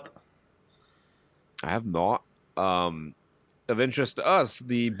not. Of interest to us,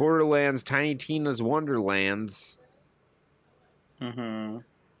 the Borderlands Tiny Tina's Wonderlands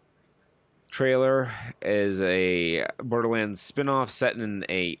trailer is a Borderlands spin-off set in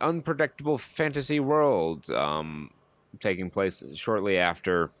a unpredictable fantasy world, taking place shortly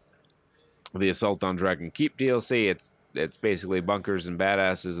after the Assault on Dragon Keep DLC. It's basically bunkers and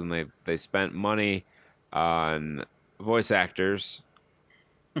badasses, and they spent money on voice actors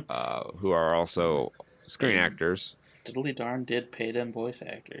who are also screen actors. Diddly darn did pay them voice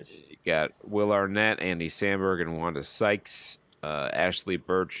actors. You got Will Arnett, Andy Samberg, and Wanda Sykes. Ashley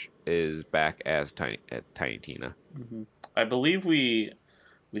Birch is back as Tiny Tina. I believe we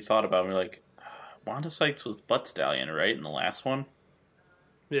thought about it. We're like, Wanda Sykes was Butt Stallion, right, in the last one?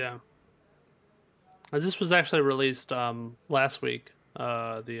 Yeah. This was actually released last week.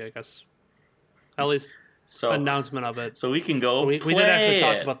 I guess, at least announcement of it. So we can go we did actually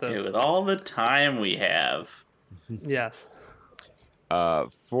talk about this with all the time we have. Yes.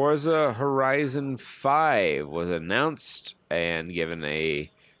 Forza Horizon 5 was announced and given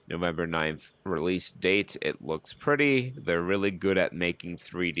a November 9th release date. It looks pretty. They're really good at making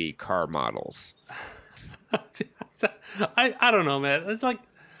 3D car models. I don't know, man. It's like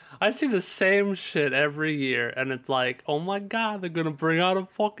I see the same shit every year, and it's like, oh my god, they're gonna bring out a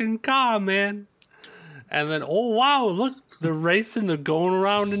fucking car, man. And then, oh wow, look, they're racing, they're going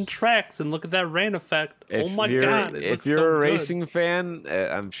around in tracks, and look at that rain effect. Oh my god, it looks so good. If you're a racing fan,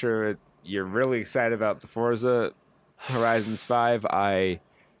 I'm sure you're really excited about the Forza Horizons 5. I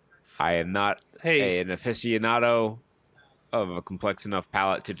am not an aficionado of a complex enough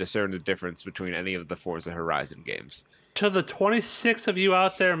palette to discern the difference between any of the Forza Horizon games. To the 26 of you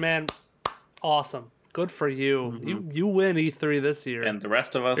out there, man, awesome. Good for you. You win E3 this year. And the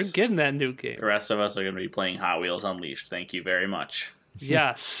rest of us... You're getting that new game. The rest of us are going to be playing Hot Wheels Unleashed. Thank you very much.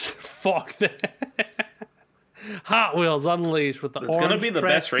 Yes. Fuck that. Hot Wheels Unleashed with the orange. It's going to be the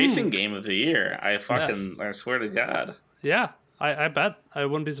track. best racing game of the year. I swear to God. Yeah, I bet. I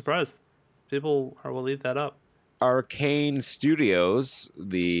wouldn't be surprised. People will eat that up. Arcane Studios,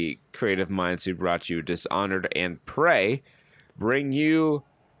 the creative minds who brought you Dishonored and Prey, bring you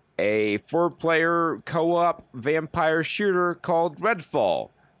a 4-player co-op vampire shooter called Redfall.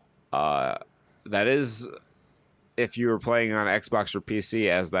 That is, if you were playing on Xbox or PC,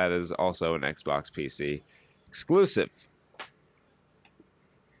 as that is also an Xbox PC exclusive.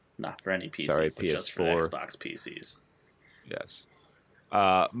 Not for any PC, Sorry, but PS4. just for Xbox PCs. Yes.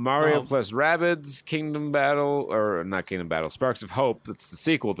 Mario plus Rabbids Kingdom Battle, or not Kingdom Battle, Sparks of Hope. That's the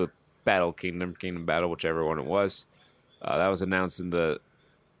sequel to Battle Kingdom Battle, whichever one it was. That was announced in the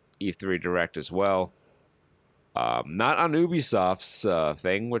E3 Direct as well. Not on Ubisoft's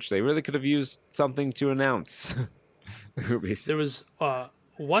thing, which they really could have used something to announce. There was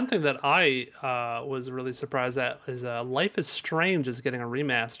one thing that I was really surprised at is Life is Strange is getting a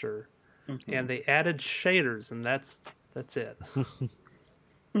remaster, and they added shaders, and that's it.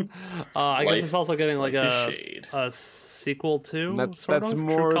 I guess it's also getting like Life is Shade. a sequel too. That's sort that's of,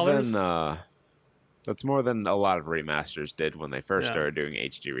 more True Colors? than that's more than a lot of remasters did when they first Yeah. started doing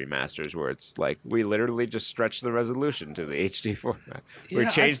HD remasters, where it's like we literally just stretched the resolution to the HD format. We Yeah,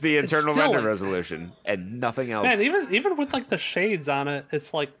 changed the it's internal still, render like- resolution and nothing else. Man, even with like the shades on it,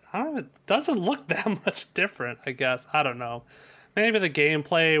 it's like I don't know, it doesn't look that much different. I guess I don't know. Maybe the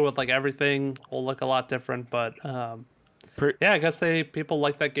gameplay with like everything will look a lot different, but yeah, I guess people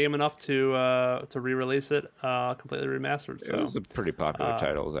like that game enough to re-release it completely remastered. So It was a pretty popular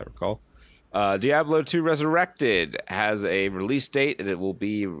title, as I recall. Diablo 2 Resurrected has a release date, and it will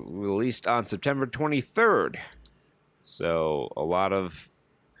be released on September 23rd. So a lot of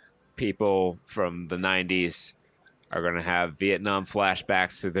people from the 90s are going to have Vietnam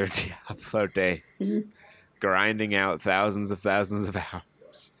flashbacks to their Diablo days, grinding out thousands of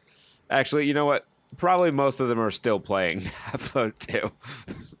hours. Actually, you know what? Probably most of them are still playing Diablo 2.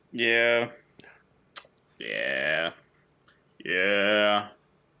 Yeah. Yeah. Yeah.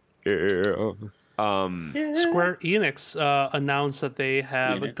 Yeah. Square Enix announced that they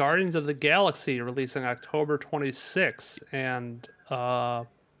have Enix. Guardians of the Galaxy releasing October 26th, and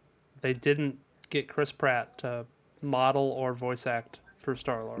they didn't get Chris Pratt to model or voice act for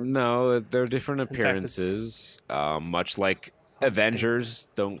Star-Lord. No, they're different fact, it's- appearances. Much like Avengers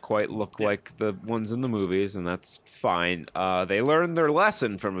don't quite look like the ones in the movies, and that's fine. They learned their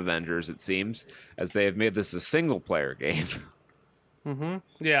lesson from Avengers, it seems, as they have made this a single-player game.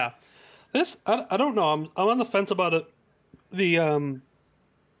 Yeah, this I don't know. I'm on the fence about it. The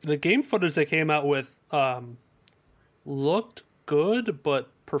game footage they came out with looked good, but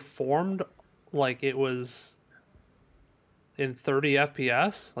performed like it was in 30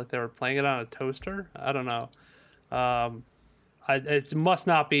 FPS, like they were playing it on a toaster. I don't know. It must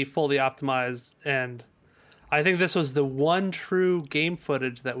not be fully optimized, and I think this was the one true game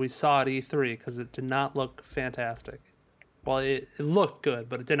footage that we saw at E3 because it did not look fantastic. Well, it looked good,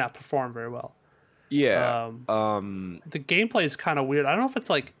 but it did not perform very well. Yeah. The gameplay is kind of weird. I don't know if it's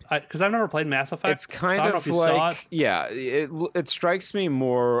like because I've never played Mass Effect. It's kind so I don't know of if you saw like, yeah, it strikes me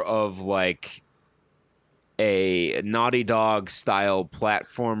more of like a Naughty Dog style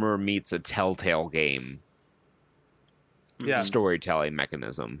platformer meets a Telltale game Yeah. storytelling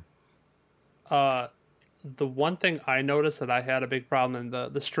mechanism. The one thing I noticed that I had a big problem,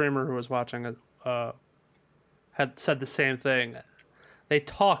 and the streamer who was watching it had said the same thing. They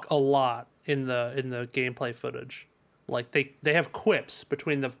talk a lot in the gameplay footage. Like they have quips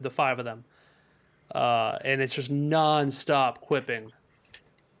between the five of them, and it's just nonstop quipping.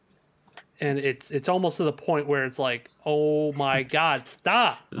 And it's almost to the point where it's like, oh my god,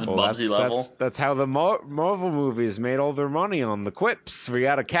 stop! This is Well, Bubsy level. that's how the Marvel movies made all their money on the quips. We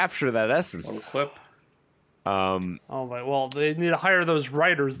got to capture that Little essence. clip. Oh my, well, they need to hire those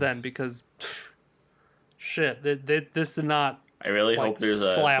writers then because shit, this did not. I really Like, hope there's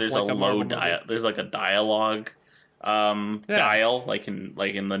slap a like a low Marvel movie. there's like a dialogue dial like in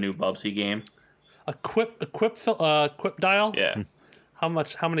the new Bubsy game. A quip dial. Yeah. How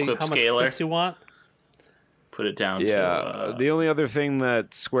many Quip how much scaler. quips you want? Put it down Yeah, to the only other thing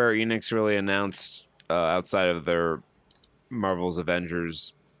that Square Enix really announced outside of their Marvel's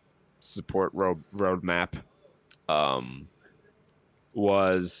Avengers support roadmap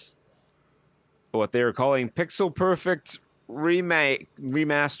was what they were calling pixel perfect remakes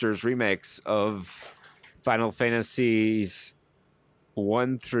of Final Fantasies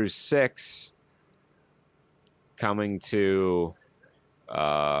 1 through 6 coming to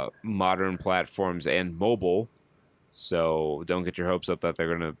modern platforms and mobile. So don't get your hopes up that they're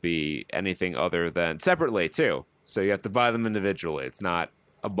going to be anything other than separately too. So you have to buy them individually. It's not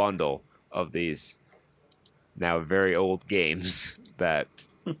a bundle of these now very old games that,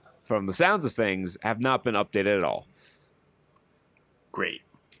 from the sounds of things, have not been updated at all. great.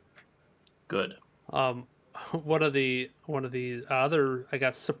 Good. One of the other, I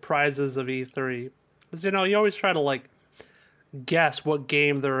guess, surprises of E3 is, you always try to like guess what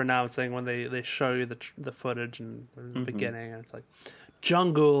game they're announcing when they show you the footage in the beginning, and it's like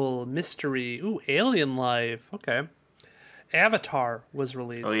jungle, mystery, ooh, alien life. Okay, Avatar was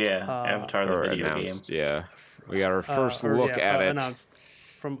released. Oh yeah, Avatar the Or video announced, game. yeah. We got our first look at it. Announced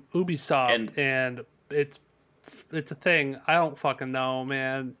from Ubisoft, and it's a thing. I don't fucking know,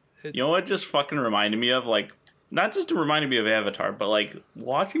 man. You know what just fucking reminded me of, like, not just reminded me of Avatar, but like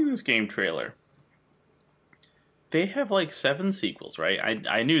watching this game trailer. They have like 7 sequels, right?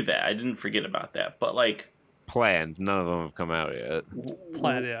 I knew that. I didn't forget about that. But like Planned. None of them have come out yet.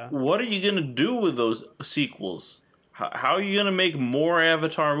 Planned, yeah. what are you gonna do with those sequels? How are you gonna make more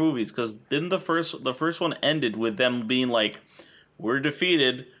Avatar movies? Because then the first one ended with them being like, we're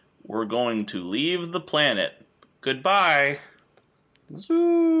defeated. We're going to leave the planet. Goodbye.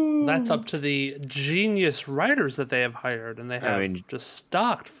 That's up to the genius writers that they have hired, and they have just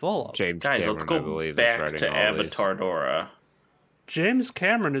stocked full of. James Guys, Cameron, let's I go believe, is back writing to all Avatar Dora. James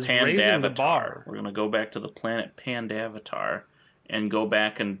Cameron is raising the bar. We're going to go back to the planet Pandavatar and go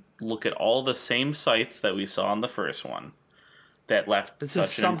back and look at all the same sites that we saw in the first one that left This such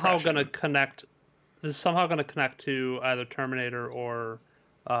is somehow an going to impression. connect. This is somehow going to connect to either Terminator or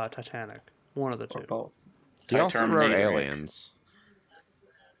Titanic. One of the two. Or both. He also wrote Terminator. Aliens.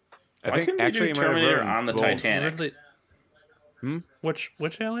 I Why think couldn't actually he he do might have Terminator written on the both. Titanic? Ridley... Which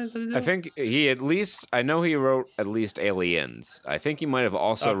aliens did he do? I think he at least, I know he wrote at least Aliens. I think he might have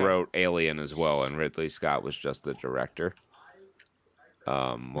also wrote Alien as well, and Ridley Scott was just the director.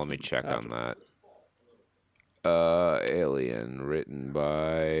 Let me check on that. Alien, written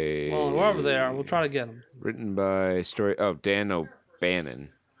by... Well, wherever they are, we'll try to get them. Written by Dan O'Bannon.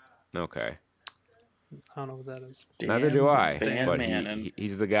 Okay. I don't know what that is. Neither do I, Dan but Bannon.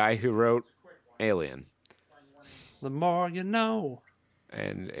 he's the guy who wrote Alien. The more you know.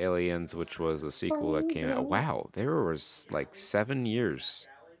 And Aliens, which was a sequel that came out. Wow, there was like 7 years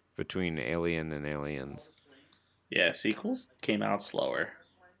between Alien and Aliens. Yeah, sequels came out slower.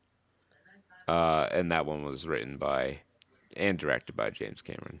 And that one was written by and directed by James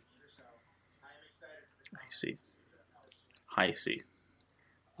Cameron. I see.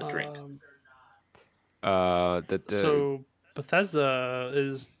 A drink. So Bethesda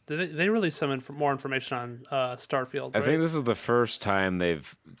is... They released some more information on Starfield, right? I think this is the first time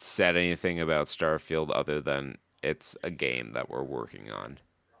they've said anything about Starfield other than it's a game that we're working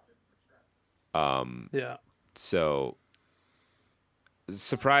on. Yeah. So,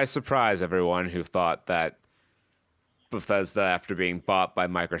 surprise, surprise, everyone who thought that Bethesda, after being bought by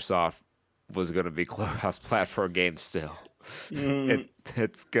Microsoft, was going to be cross-platform games still.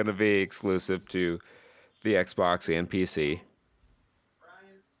 It's going to be exclusive to the Xbox and PC.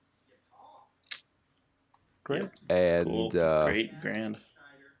 Great. And Cool. Great, grand.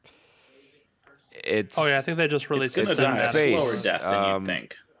 it's... Oh, yeah, I think they just released It's in gonna die a space. slower death than you'd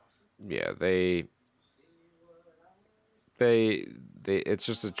think. Yeah, they it's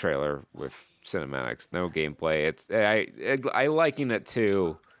just a trailer with cinematics, no gameplay. I liken it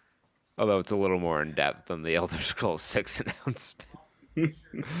to, although it's a little more in depth than the Elder Scrolls 6 announcement.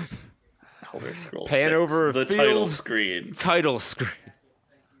 Elder Scrolls Pan 6, over the field. title screen. Title screen.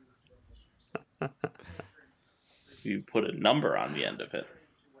 You put a number on the end of it.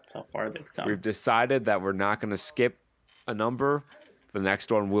 That's how far they've come. We've decided that we're not going to skip a number. The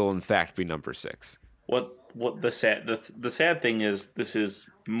next one will, in fact, be number 6. What the sad thing is, this is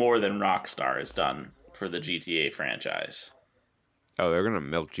more than Rockstar has done for the GTA franchise. Oh, they're going to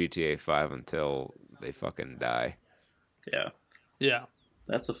milk GTA 5 until they fucking die. Yeah, Yeah.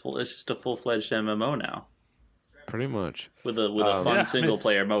 it's just a full-fledged MMO now Pretty much. with a fun single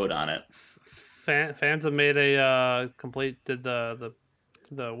player mode on it. Fans have made a did the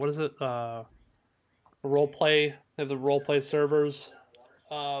what is it? Role play. They have the role play servers.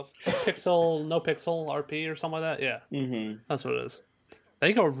 Pixel, no pixel, RP or something like that. Yeah, that's what it is.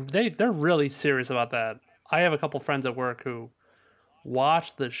 They're really serious about that. I have a couple friends at work who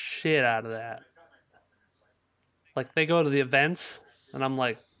watch the shit out of that. Like they go to the events, and I'm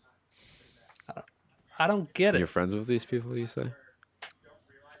like, I don't get it. You're friends with these people, you say?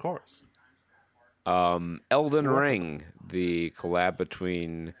 Of course. Elden Ring, the collab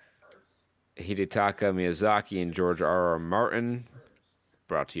between Hidetaka Miyazaki and George R.R. Martin,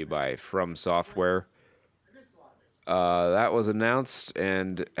 brought to you by From Software. That was announced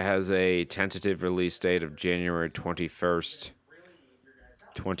and has a tentative release date of January 21st,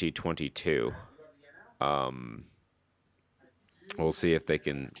 2022. We'll see if they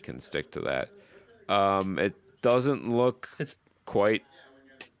can stick to that. It doesn't look quite...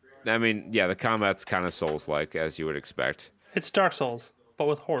 I mean, yeah, the combat's kind of Souls-like, as you would expect. It's Dark Souls, but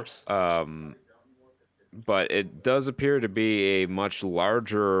with horse. But it does appear to be a much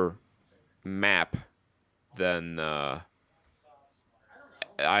larger map than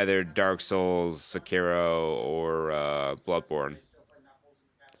either Dark Souls, Sekiro, or Bloodborne.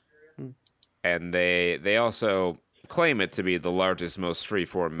 And they also claim it to be the largest, most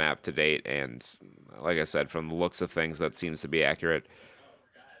freeform map to date, and like I said, from the looks of things, that seems to be accurate.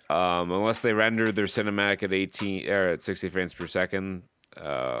 Unless they rendered their cinematic at 60 frames per second,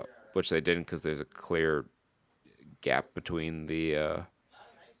 which they didn't because there's a clear gap between the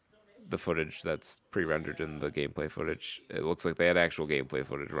footage that's pre-rendered and the gameplay footage. It looks like they had actual gameplay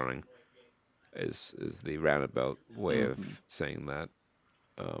footage running. Is the roundabout way of saying that,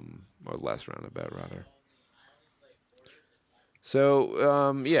 or less roundabout rather.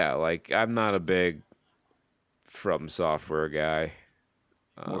 So, yeah, like I'm not a big From Software guy.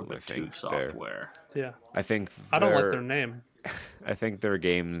 More of I a think tube software. Yeah. I think I don't like their name. I think their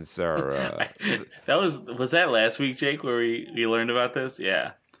games are. That was that last week, Jake, where we learned about this?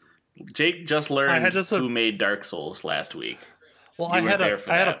 Yeah. Jake just learned who made Dark Souls last week. Well, I had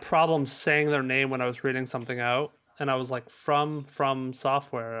a problem saying their name when I was reading something out, and I was like, from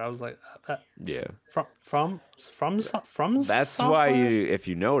software. I was like, yeah. From That's software? why if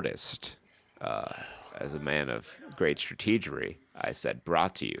you noticed, as a man of great strategery, I said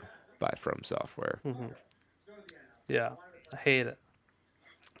brought to you by From Software. Mm-hmm. Yeah, I hate it.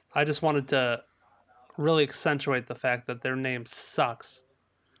 I just wanted to really accentuate the fact that their name sucks.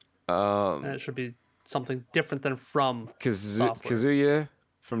 And it should be something different than From Software. Kazuya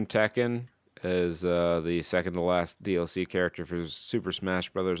from Tekken is the second to last DLC character for Super Smash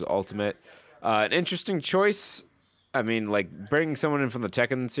Bros. Ultimate. An interesting choice. I mean, like, bringing someone in from the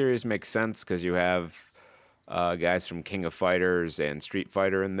Tekken series makes sense because you have guys from King of Fighters and Street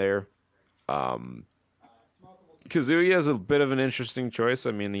Fighter in there. Kazuya is a bit of an interesting choice.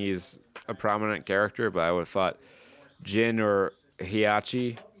 I mean, he's a prominent character, but I would have thought Jin or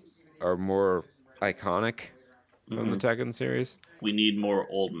Heihachi are more iconic from the Tekken series. We need more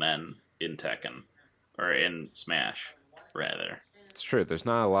old men in Tekken, or in Smash, rather. It's true. There's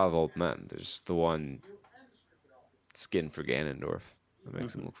not a lot of old men. There's the one skin for Ganondorf that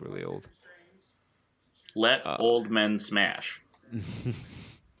makes him look really old. Let old men smash.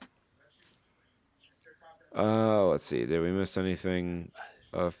 Let's see. Did we miss anything?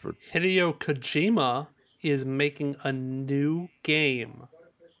 Hideo Kojima is making a new game.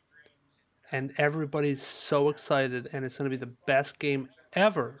 And everybody's so excited, and it's going to be the best game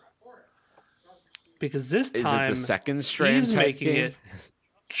ever. Because this time, is it the second Strand he's type making game? it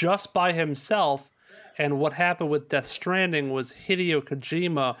just by himself. And what happened with Death Stranding was Hideo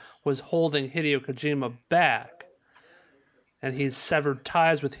Kojima was holding Hideo Kojima back. And he's severed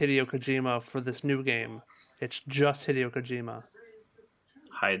ties with Hideo Kojima for this new game. It's just Hideo Kojima.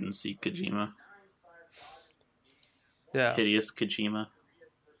 Hide and seek Kojima. Yeah. Hideous Kojima.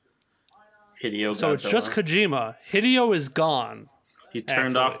 Hideo So Godzilla. it's just Kojima. Hideo is gone. He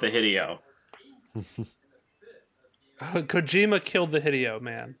turned off the Hideo. Kojima killed the Hideo,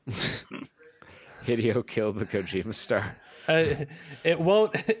 man. Hideo killed the Kojima star. It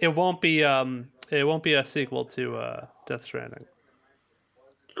won't be a sequel to Death Stranding.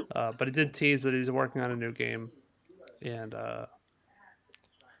 But he did tease that he's working on a new game, and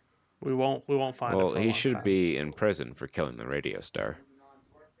we won't find it. Well, for a he long should time. be in prison for killing the radio star.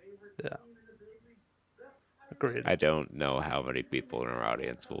 Yeah. Agreed. I don't know how many people in our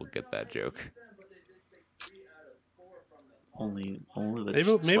audience will get that joke. Only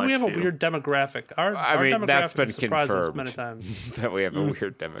the Maybe we have a weird demographic. Our demographic that's been has surprised us confirmed many times. that we have a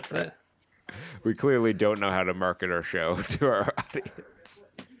weird demographic. We clearly don't know how to market our show to our audience.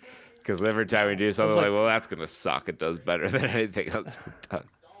 Because every time we do something well, that's going to suck. It does better than anything else we've done.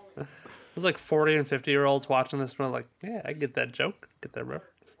 There's like 40 and 50-year-olds watching this and like, yeah, I get that joke, get that reference.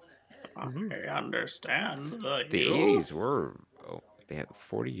 I understand. The 80s were, they had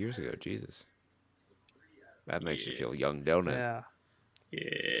 40 years ago. Jesus. That makes you feel young, don't it? Yeah. Yeah.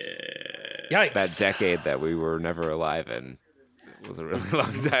 Yikes. That decade that we were never alive in was a really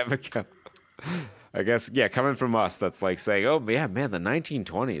long time ago. I guess, yeah, coming from us, that's like saying, oh, yeah, man, the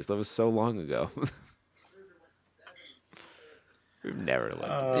 1920s, that was so long ago. We've never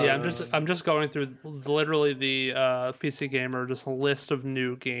lived. Yeah, I'm just going through literally the PC Gamer, just a list of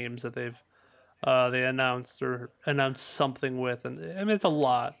new games that they announced or announced something with, and I mean it's a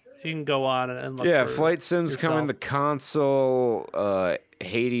lot. You can go on and look. Yeah, for Flight Sim's yourself. coming to console.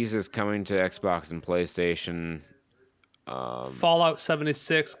 Hades is coming to Xbox and PlayStation. Fallout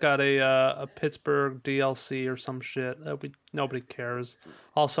 76 got a Pittsburgh DLC or some shit. Nobody cares.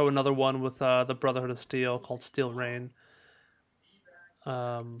 Also another one with the Brotherhood of Steel called Steel Rain.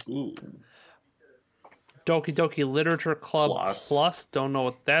 Ooh. Doki Doki Literature Club Plus. Plus. Don't know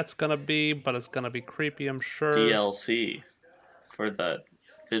what that's gonna be, but it's gonna be creepy, I'm sure. DLC for the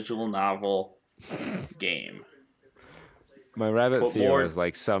visual novel game. My rabbit Put Theo more- has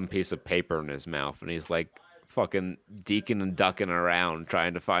like some piece of paper in his mouth, and he's like fucking deaking and ducking around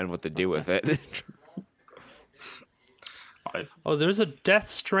trying to find what to do with it. Oh, there's a Death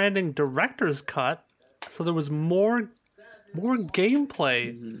Stranding director's cut, so there was more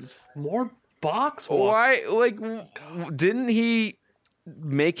gameplay, more box walk. Why? Like, didn't he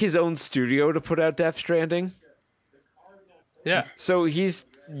make his own studio to put out Death Stranding? Yeah, So he's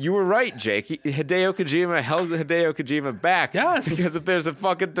you were right, Jake. Hideo Kojima held Hideo Kojima back. Yes. Because if there's a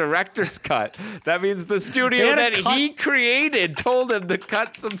fucking director's cut, that means the studio that he created told him to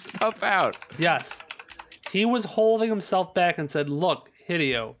cut some stuff out. Yes. He was holding himself back and said, "Look,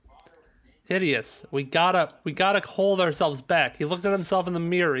 Hideo, Hideous, we gotta hold ourselves back." He looked at himself in the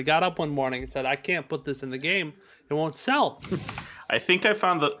mirror. He got up one morning and said, "I can't put this in the game. It won't sell." I think I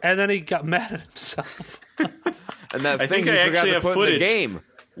found the. And then he got mad at himself. And that I thing think he I forgot actually to have put in footage. the game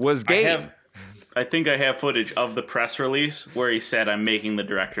was game. I think I have footage of the press release where he said, "I'm making the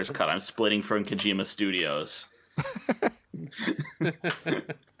director's cut. I'm splitting from Kojima Studios."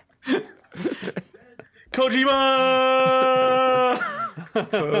 Kojima!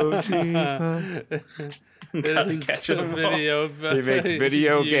 Gotta catch It's a him all. video. He makes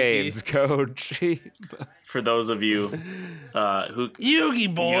video games. Kojima. For those of you who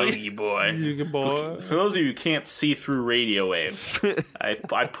Yugi boy. Yogi boy. Yugi boy. For those of you who can't see through radio waves,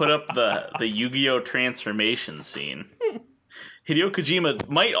 I put up the Yu-Gi-Oh transformation scene. Hideo Kojima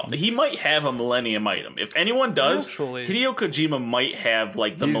might have a Millennium item. If anyone does, Actually. Hideo Kojima might have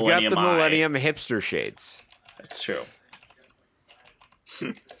like the He's Millennium got the Eye. Millennium hipster shades. That's true.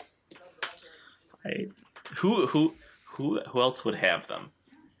 Who else would have them?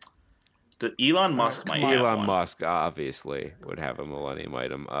 Elon Musk might have Elon one. Musk obviously would have a Millennium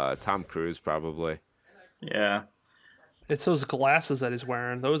item. Tom Cruise probably. Yeah. It's those glasses that he's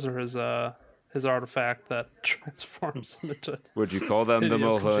wearing. Those are his artifact that transforms him into. Would you call them the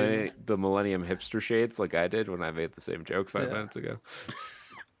Hideo Kojima. the Millennium hipster shades like I did when I made the same joke 5 minutes ago?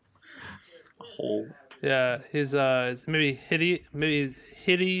 Whole. Yeah, he's maybe Hiddy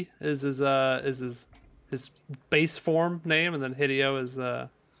is his base form name, and then Hideo is the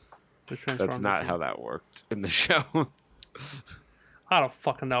transform. That's not how that worked in the show. I don't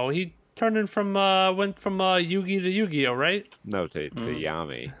fucking know. He turned in from went from Yugi to Yu-Gi-Oh, right? No, to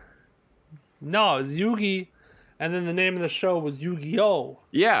Yami. No, it was Yugi, and then the name of the show was Yu-Gi-Oh.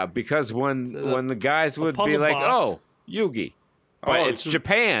 Yeah, because when the guys would be puzzle like, box. "Oh, Yugi," but Oh, it's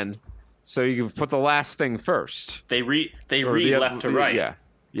Japan, so you can put the last thing first. They read Or the left other- to right.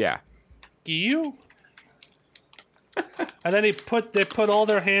 Yeah. Gyu? And then they put all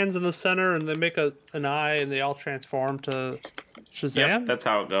their hands in the center, and they make an eye, and they all transform to Shazam. Yep, that's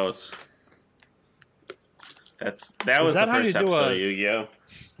how it goes. That was that the how you first do episode a- of Yu-Gi-Oh.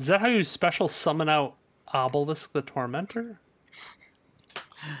 Is that how you special summon out Obelisk the Tormentor?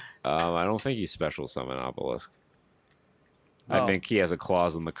 I don't think you special summon Obelisk. I Oh. think he has a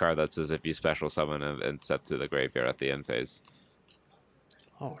clause in the card that says if you special summon him and set to the graveyard at the end phase.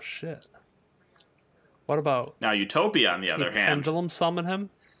 Oh shit! What about Now Utopia, on the other hand, pendulum summon him?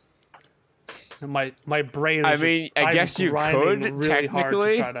 My brain. Is I mean, just, I guess I'm you grinding could, really hard to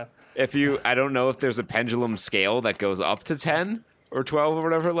technically. try to- If you, I don't know if there's a pendulum scale that goes up to 10 or 12 or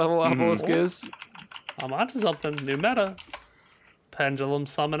whatever level Obelisk is. I'm onto something. New meta. Pendulum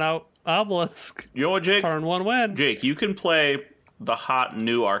summon out Obelisk. you know what, Jake? Turn one win. Jake, you can play the hot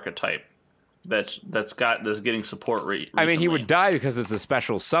new archetype that's getting support recently. I mean, he would die because it's a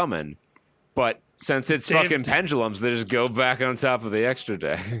special summon, but since it's Dave- fucking pendulums, they just go back on top of the extra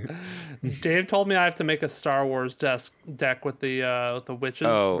deck. Dave told me I have to make a Star Wars deck with the witches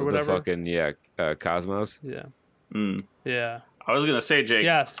or Oh, the whatever. fucking, Cosmos. Yeah. Mm. Yeah. I was gonna say, Jake.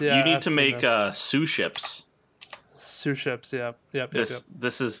 Yes, yeah, You need I've to seen make this. Sue ships. Sue ships. Yep.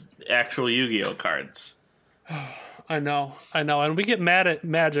 This is actual Yu-Gi-Oh cards. I know, and we get mad at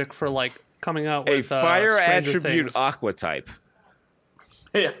Magic for like coming out A with fire Stranger attribute Things. aqua type.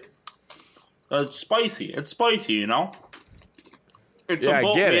 Yeah. It's spicy. It's spicy, you know? It's Yeah, I a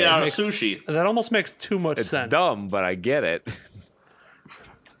boat get made it. out of Makes- sushi. That almost makes too much It's sense. dumb, but I get it.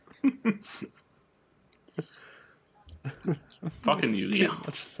 Fucking Too Yu-Gi-Oh.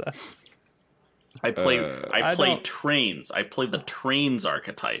 much sense. I play I play don't- trains. I play the trains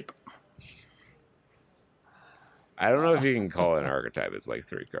archetype. I don't know if you can call it an archetype. It's like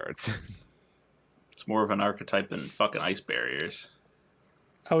 3 cards. It's more of an archetype than fucking ice barriers.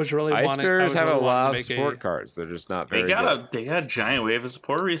 I was really Ice wanting. Barriers have a lot of make support cards. They're just not very They got good. they got a giant wave of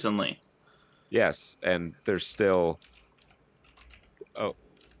support recently. Yes, and they're still...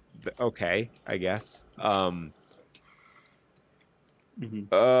 okay, I guess. They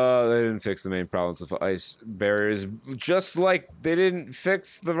didn't fix the main problems with ice barriers, just like they didn't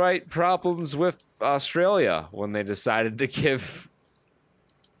fix the right problems with Australia when they decided to give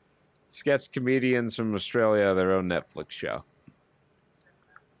sketch comedians from Australia their own Netflix show.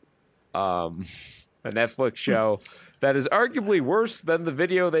 A Netflix show that is arguably worse than the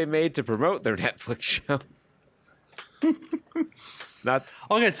video they made to promote their Netflix show. Not.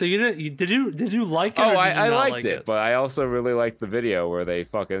 Okay, so did you like it? Oh, or did you I not liked like it, but I also really liked the video where they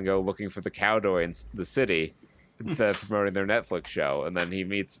fucking go looking for the cowboy in the city instead of promoting their Netflix show, and then he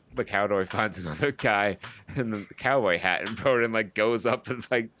meets the cowboy, finds another guy in the cowboy hat, and Broden like goes up and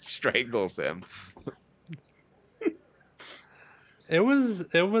like strangles him. It was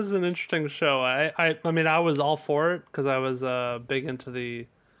an interesting show. I mean I was all for it because I was big into the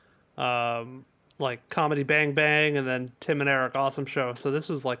like Comedy Bang Bang and then Tim and Eric Awesome Show. So this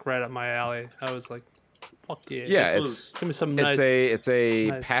was like right up my alley. I was like, fuck yeah. Yeah, Give me some it's a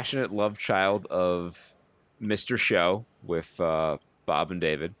nice. passionate love child of Mr. Show with Bob and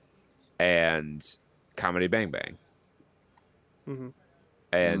David and Comedy Bang Bang. Mm-hmm.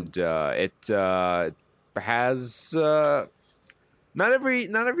 And it has not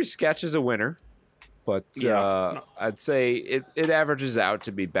every sketch is a winner, but No. I'd say it averages out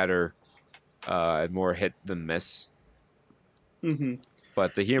to be better and more hit than miss. Mm-hmm.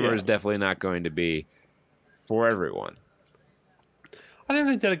 But the humor is definitely not going to be for everyone. I think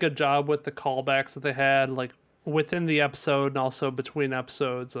they did a good job with the callbacks that they had, like within the episode and also between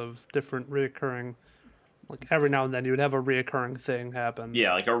episodes of different reoccurring. Like every now and then, you would have a reoccurring thing happen.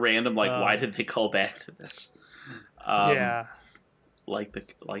 Yeah, like a random why did they call back to this? Yeah, like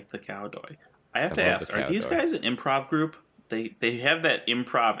the cowboy. I have to love ask: the are these cowboy. guys an improv group? They have that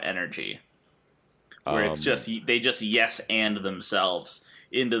improv energy where it's just they just yes and themselves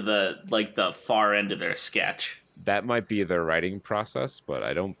into the far end of their sketch. That might be their writing process, but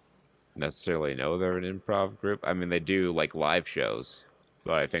I don't necessarily know they're an improv group. I mean, they do like live shows,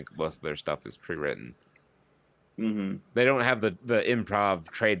 but I think most of their stuff is pre-written. Mm-hmm. They don't have the improv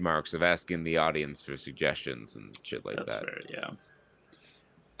trademarks of asking the audience for suggestions and shit like That's that. fair, yeah.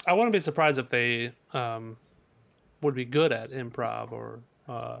 I wouldn't be surprised if they would be good at improv or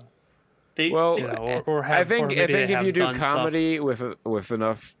Well, you know, or have. I think or maybe they if have you do done comedy with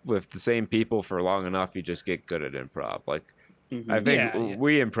the same people for long enough, you just get good at improv. Like Mm-hmm. I think Yeah.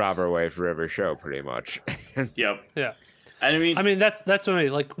 we improv our way through every show pretty much. Yep. Yeah, I mean, that's what I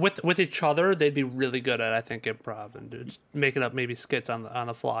mean. Like with each other, they'd be really good at, I think, improv and just making up maybe skits on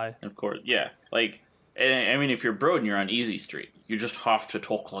the fly. of course, yeah. Like, I mean, if you're Broden, you're on Easy Street. You just have to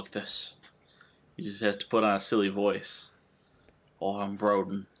talk like this. You just have to put on a silly voice. Oh, I'm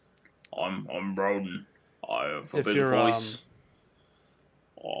Broden. I'm Broden. I have a If big you're, voice.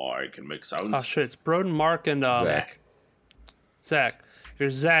 I can make sounds. Oh shit! It's Broden, Mark, and Zach. Zach. If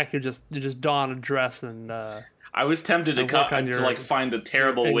you're Zach, you're just don a dress and. I was tempted to work on your find a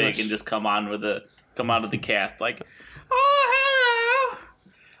terrible wig English. and just come out of the cast like, oh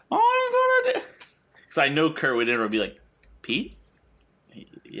hello, I'm gonna do. Because I know Kurt would never be like, Pete.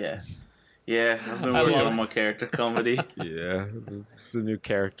 Yeah, I've been working on my character comedy. Yeah, this is a new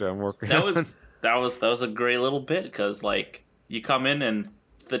character I'm working That on. was a great little bit because like you come in and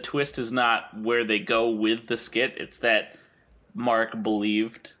the twist is not where they go with the skit. It's that Mark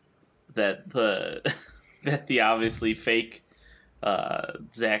believed that the obviously fake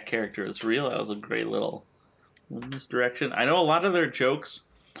Zach character is real. That was a great little misdirection. I know a lot of their jokes,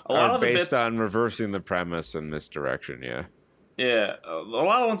 a lot Are of the based bits, on reversing the premise and misdirection. Yeah. yeah, a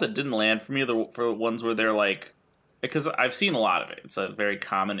lot of ones that didn't land for me. For the ones where they're like, because I've seen a lot of it. It's a very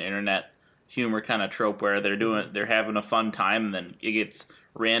common internet humor kind of trope where they're having a fun time and then it gets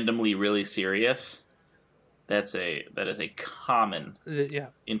randomly really serious. That is a common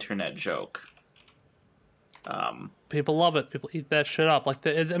internet joke. People love it. People eat that shit up. Like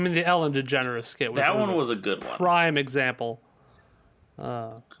the Ellen DeGeneres skit. That one was a good one. Prime example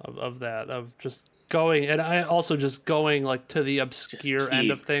of that. Of just going, and I also just going like to the obscure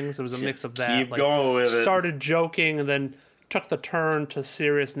end of things. It was a mix of that. Keep going with it. Started joking and then took the turn to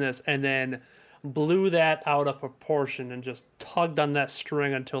seriousness, and then blew that out of proportion and just tugged on that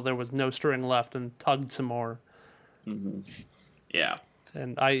string until there was no string left, and tugged some more. Mm-hmm. Yeah.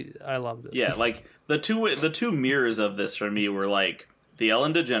 And I loved it. Yeah, like the two mirrors of this for me were like the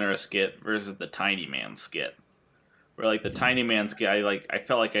Ellen DeGeneres skit versus the Tiny Man skit. Where like the Tiny Man skit, I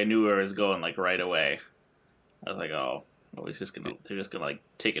felt like I knew where it was going like right away. I was like, oh, they're just gonna like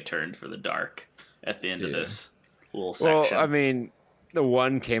take a turn for the dark at the end of this little section. Well, I mean, the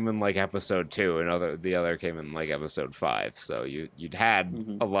one came in like episode 2, and the other came in like episode 5. So you'd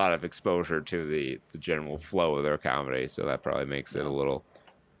had a lot of exposure to the general flow of their comedy. So that probably makes it a little.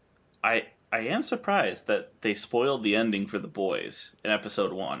 I am surprised that they spoiled the ending for the boys in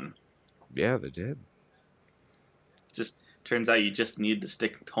episode 1. Yeah, they did. Just turns out you just need to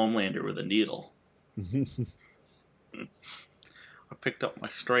stick Homelander with a needle. I picked up my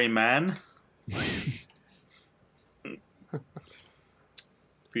stray man.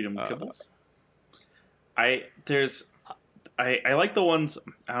 Freedom kibbles. I like the ones.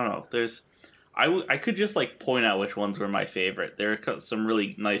 I don't know. I could just like point out which ones were my favorite. There are some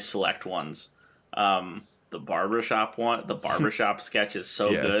really nice select ones. The barbershop the barbershop sketch is so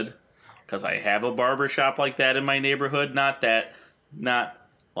good because I have a barbershop like that in my neighborhood.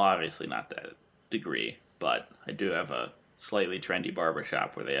 Obviously not that degree, but I do have a slightly trendy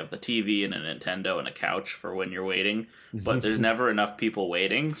barbershop where they have the TV and a Nintendo and a couch for when you're waiting. But there's never enough people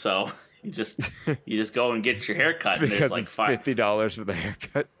waiting, so you just go and get your hair cut. And Because there's like it's $50 for the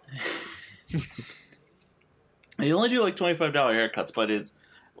haircut. They only do like $25 haircuts, but it's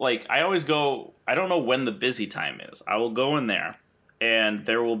like I always go. I don't know when the busy time is. I will go in there, and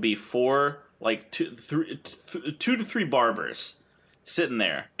there will be two to three barbers sitting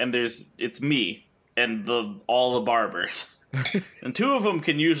there, and it's me and all the barbers, and two of them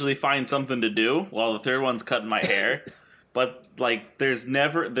can usually find something to do while the third one's cutting my hair. But like, there's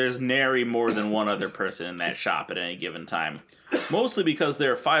nary more than one other person in that shop at any given time. Mostly because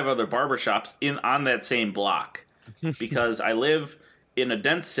there are 5 other barbershops on that same block. Because I live in a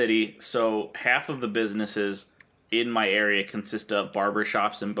dense city, so half of the businesses in my area consist of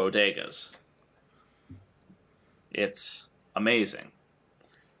barbershops and bodegas. It's amazing.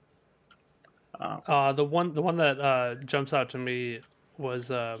 The one that jumps out to me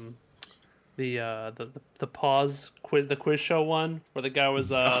was the pause quiz, the quiz show one where the guy was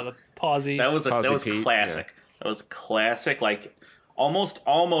the pausey. That was Pete, classic. yeah. That was classic, like almost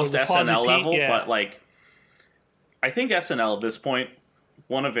SNL Pausey level, Pete, yeah. but like I think SNL at this point,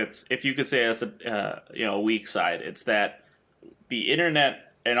 one of its, if you could say as a weak side, it's that the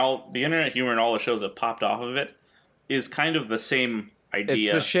internet and all the internet humor and all the shows that popped off of it is kind of the same idea.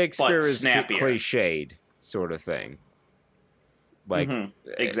 It's the Shakespeare but is snappier. cliched sort of thing. Like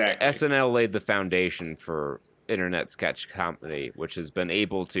exactly. SNL laid the foundation for internet sketch comedy, which has been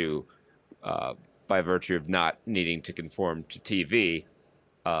able to, by virtue of not needing to conform to TV,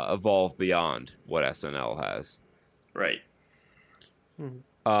 evolve beyond what SNL has. Right.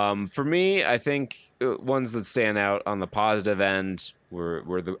 For me, I think ones that stand out on the positive end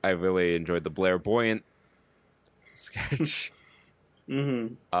were I really enjoyed the Blair Boyant sketch.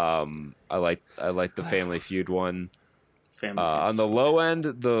 I like the Family Feud one. On the low end,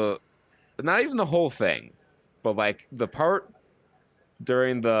 not even the whole thing, but like the part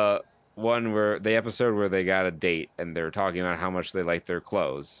during the episode where they got a date and they're talking about how much they like their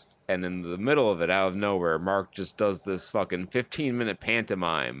clothes. And in the middle of it, out of nowhere, Mark just does this fucking 15-minute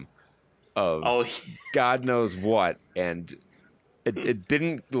pantomime of God knows what, and it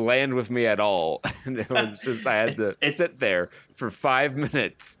didn't land with me at all. And it was just I had to sit there for 5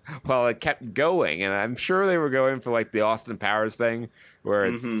 minutes while it kept going. And I'm sure they were going for like the Austin Powers thing, where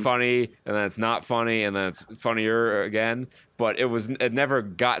it's funny and then it's not funny and then it's funnier again. But it never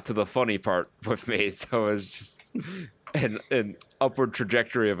got to the funny part with me, so it was just an upward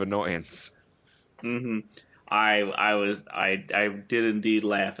trajectory of annoyance. I did indeed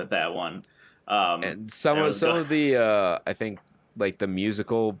laugh at that one. And some of the I think like the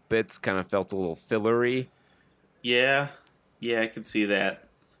musical bits kind of felt a little fillery. Yeah, I could see that.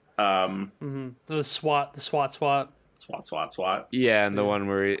 The SWAT. SWAT. Yeah, and the one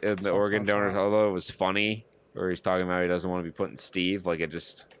where the organ donor, although it was funny, where he's talking about he doesn't want to be putting Steve, like it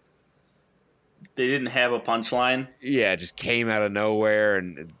just. They didn't have a punchline. Yeah, it just came out of nowhere,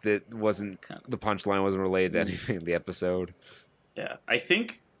 and the punchline wasn't related to anything in the episode. Yeah, I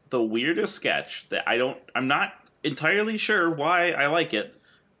think the weirdest sketch that I'm not entirely sure why I like it,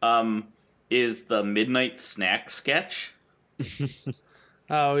 is the midnight snack sketch.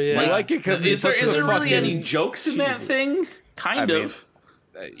 Oh yeah, I like it because is there really any jokes in that thing? Kind of.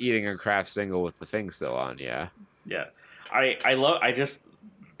 Eating a Kraft single with the thing still on. Yeah. Yeah,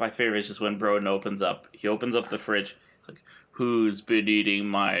 my favorite is just when Broden opens up the fridge. It's like, who's been eating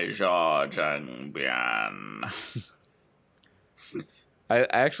my jajangmyeon?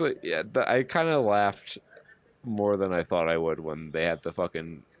 I kind of laughed more than I thought I would when they had the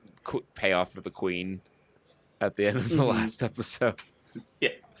fucking payoff for the Queen at the end of the last episode. Yeah,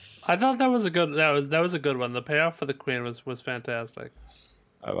 I thought that was a good one. The payoff for the Queen was fantastic.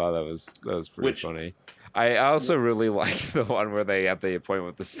 I thought that was pretty funny. I also really liked the one where they have the appointment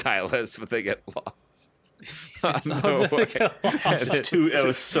with the stylist, but they get lost. It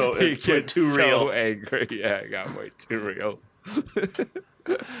was so real. Angry. Yeah, it got way too real.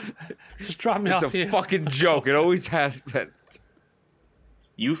 Just drop me off here. It's a fucking joke. It always has been.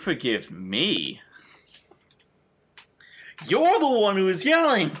 You forgive me. You're the one who is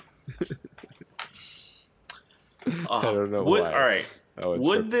yelling. I don't know why. All right.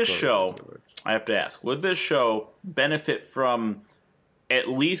 Would this show... I have to ask, would this show benefit from at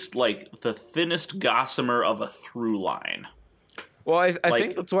least like the thinnest gossamer of a through line. Well, I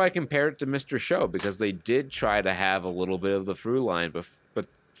think that's why I compared it to Mr. Show, because they did try to have a little bit of the through line, but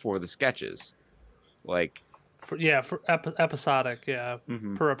for the sketches, like for episodic,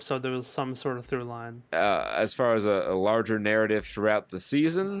 per episode there was some sort of through line. As far as a larger narrative throughout the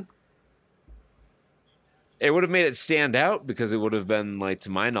season, it would have made it stand out because it would have been, like,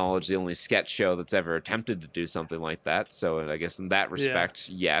 to my knowledge, the only sketch show that's ever attempted to do something like that. So I guess in that respect,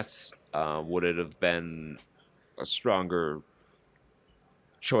 yes. Would it have been a stronger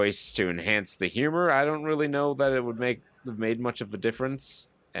choice to enhance the humor? I don't really know that it would have made much of a difference,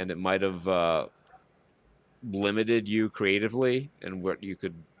 and it might have limited you creatively and what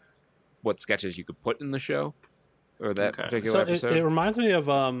sketches you could put in the show or that particular episode. It reminds me of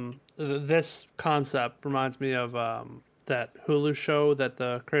this concept reminds me of that Hulu show that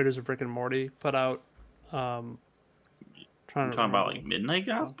the creators of Rick and Morty put out. You're talking about like Midnight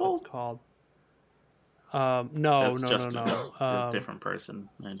Gospel? What's it called? No. A different person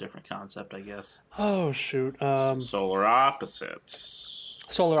and a different concept, I guess. Oh shoot! Solar Opposites.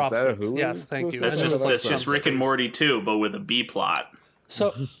 Solar Is that a Opposites. Hulu? Yes, thank you. That's just Rick and Morty too, but with a B plot.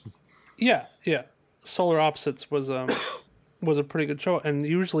 So, yeah. Solar Opposites was a pretty good show, and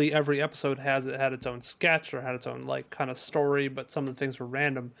usually every episode had its own sketch or had its own like kind of story, but some of the things were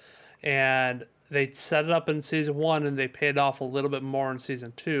random. And they set it up in season 1, and they paid off a little bit more in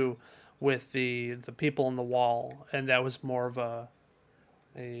season 2 with the people on the wall, and that was more of a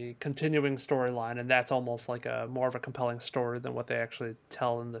continuing storyline, and that's almost like a more of a compelling story than what they actually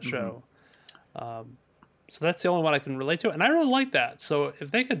tell in the show. So that's the only one I can relate to, and I really like that. So if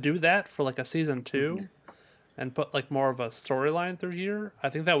they could do that for like a season 2 and put like more of a storyline through here, I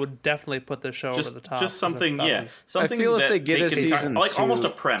think that would definitely put the show over the top. Just something, something I feel that if they get a season like 2, almost a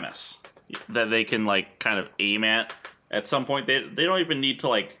premise that they can like kind of aim at some point. They don't even need to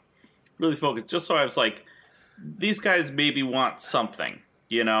like really focus. Just so I was like, these guys maybe want something.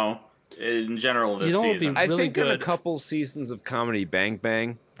 In general this season. I think in a couple seasons of Comedy Bang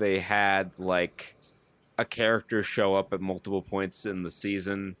Bang, they had like a character show up at multiple points in the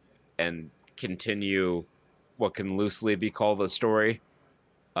season and continue what can loosely be called a story.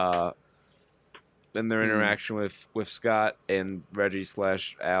 In their interaction with Scott and Reggie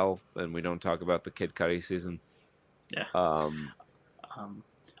 / Al, and we don't talk about the Kid Cudi season. Yeah.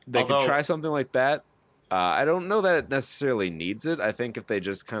 They could try something like that. I don't know that it necessarily needs it. I think if they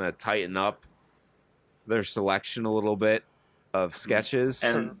just kind of tighten up their selection a little bit of sketches.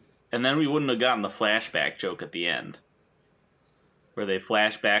 And then we wouldn't have gotten the flashback joke at the end. Where they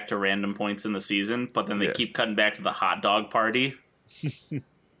flash back to random points in the season, but then they keep cutting back to the hot dog party.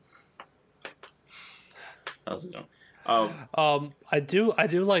 How's it going? I do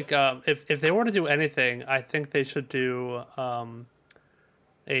like if they were to do anything, I think they should do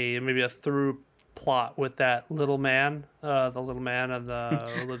maybe a through plot with that little man, the little man and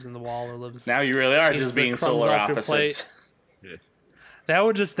who lives in the wall or lives. Now you really are just being Solar Opposites. That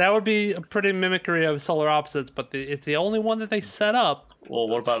would be a pretty mimicry of Solar Opposites, but it's the only one that they set up. Well,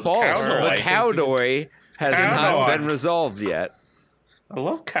 what about Cowdoy? The Cowdoy has not been resolved yet. I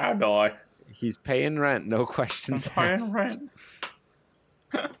love Cowdoy. He's paying rent, no questions asked. Paying rent.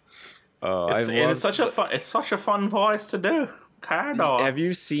 It's such a fun voice to do. Cowdoy. Have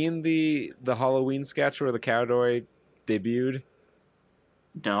you seen the Halloween sketch where the Cowdoy debuted?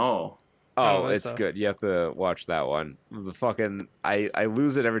 No. Oh, it's good. You have to watch that one. The fucking I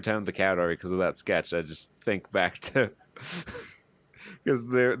lose it every time the Cowdoy because of that sketch. I just think back to because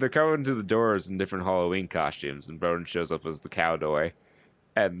they're coming to the doors in different Halloween costumes, and Broden shows up as the Cowdoy,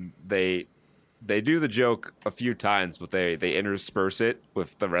 and they do the joke a few times, but they intersperse it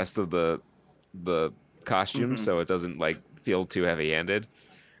with the rest of the costume, so it doesn't like feel too heavy-handed,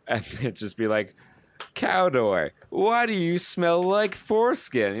 and it just be like, Cowdoy, why do you smell like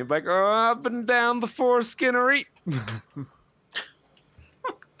foreskin? You're like, oh, up and down the foreskinnery.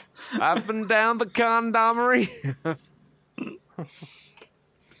 Up and down the condomery.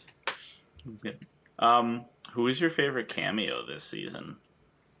 That's good. Who is your favorite cameo this season?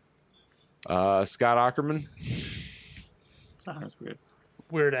 Scott Aukerman. Sounds weird.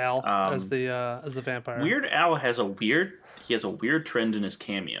 Weird Al as the vampire. Weird Al has a weird trend in his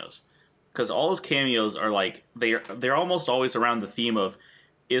cameos. Because all his cameos are like they're almost always around the theme of,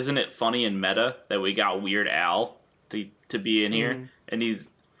 isn't it funny and meta that we got Weird Al to be in here, and he's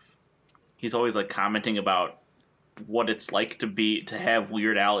always like commenting about what it's like to have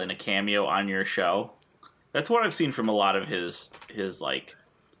Weird Al in a cameo on your show. That's what I've seen from a lot of his like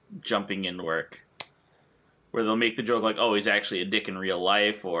jumping in work, where they'll make the joke like, oh, he's actually a dick in real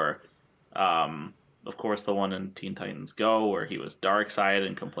life, or of course, the one in Teen Titans Go where he was Darkseid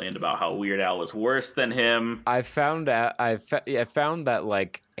and complained about how Weird Al was worse than him. I found out. I found that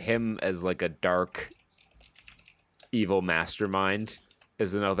like him as like a dark, evil mastermind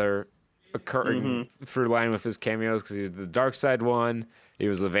is another occurring through line with his cameos because he's the dark side one. He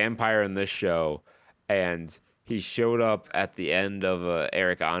was a vampire in this show, and he showed up at the end of a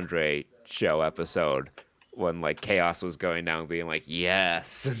Eric Andre show episode when like chaos was going down, being like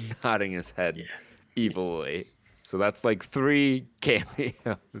yes, and nodding his head evilly. So that's like 3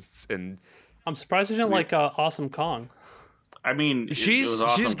 cameos, and I'm surprised you didn't like Awesome Kong. I mean, she's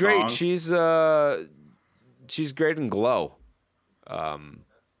awesome great. Kong. She's great in Glow.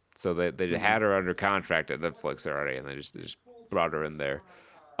 So they had her under contract at Netflix already, and they just brought her in there.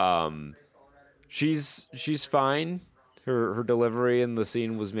 She's fine. Her delivery in the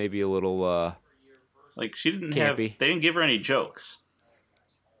scene was maybe a little like she didn't campy. have. They didn't give her any jokes.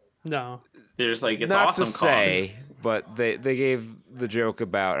 No. There's like it's not awesome. to say, but they gave the joke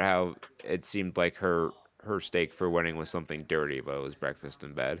about how it seemed like her stake for winning was something dirty, but it was breakfast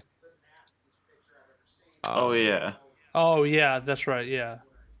in bed. Oh yeah. Oh yeah, that's right. Yeah.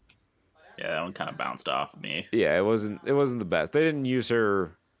 Yeah, that one kind of bounced off of me. Yeah, it wasn't the best. They didn't use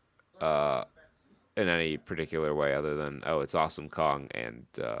her in any particular way other than it's Awesome Kong, and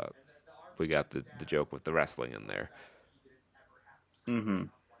we got the joke with the wrestling in there. Mm-hmm.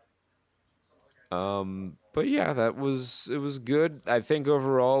 But yeah, it was good. I think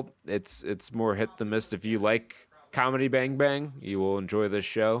overall it's more hit than miss. If you like Comedy Bang Bang, you will enjoy this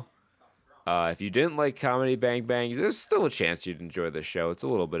show. If you didn't like Comedy Bang Bang, there's still a chance you'd enjoy this show. It's a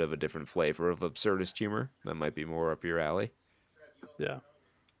little bit of a different flavor of absurdist humor that might be more up your alley. Yeah.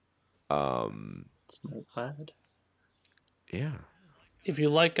 It's not bad. Yeah. If you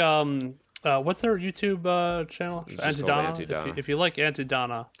like what's their YouTube channel? It's just Aunty called Donna. Aunty Donna. If you like Aunty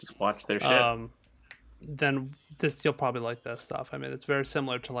Donna, Just watch their shit. then you'll probably like this stuff. I mean, it's very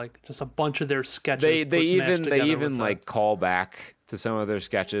similar to like just a bunch of their sketches. They mashed together even with like call back to some of their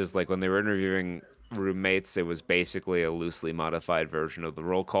sketches. Like when they were interviewing roommates, it was basically a loosely modified version of the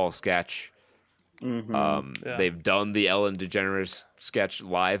roll call sketch. Yeah. They've done the Ellen DeGeneres sketch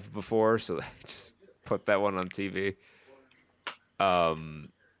live before, so they just put that one on TV.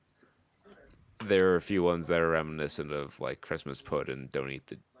 There are a few ones that are reminiscent of like Christmas Pud and Don't Eat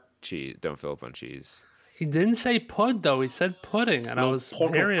the Cheese, Don't Fill Up on Cheese. He didn't say pud though. He said pudding, and I was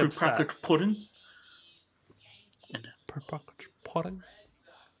very upset. Pudding. Pudding.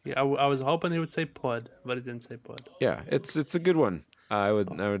 Yeah, I was hoping he would say pud, but he didn't say pud. Yeah, it's a good one. I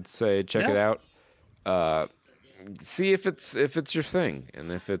would say check it out. See if it's your thing,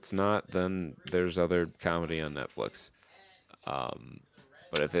 and if it's not, then there's other comedy on Netflix.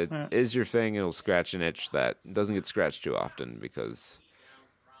 But if it is your thing, it'll scratch an itch that doesn't get scratched too often because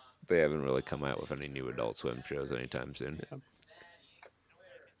they haven't really come out with any new Adult Swim shows anytime soon. Yeah.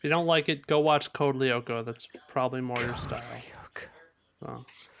 If you don't like it, go watch Code Lyoko. That's probably more your style. So.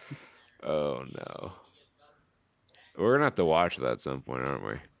 Oh no, we're gonna have to watch that at some point, aren't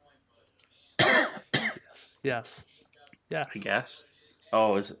we? Yes. I guess.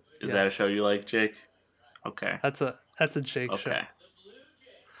 Oh, is that a show you like, Jake? Okay. That's a Jake show. Okay.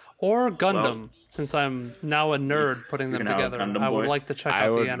 Or Gundam, Well, since I'm now a nerd putting them now a together. Gundam I would boy? like to check I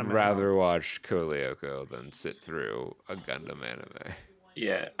out would the anime. rather watch Kolyoko than sit through a Gundam anime.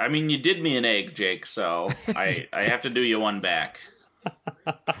 Yeah. I mean, you did me an egg, Jake, so I have to do you one back.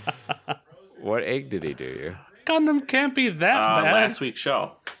 What egg did he do you? Gundam can't be that bad. Last week's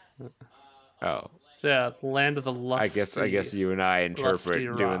show. Oh, Yeah, Land of the I Lusty. guess you and I interpret Lusty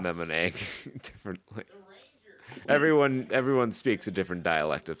doing them an egg differently. Everyone speaks a different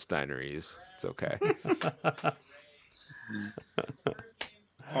dialect of Steinerese. It's okay.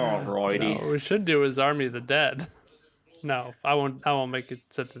 Alrighty. What we should do is Army of the Dead. No, I won't make it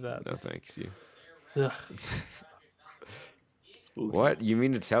sit to that. No thanks you. Ugh. What? You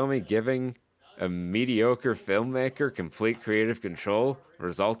mean to tell me giving a mediocre filmmaker complete creative control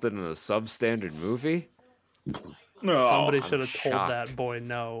resulted in a substandard movie? No. Somebody should have told shocked. that boy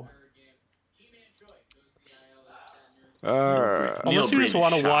no. Uh, Unless you just Breen is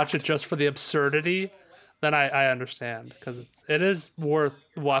want to watch shocked. it just for the absurdity, then I understand because it is worth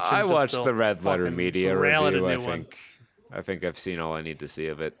watching. I just watched to the Red Letter fucking Media rail at a review. new one. I think I've seen all I need to see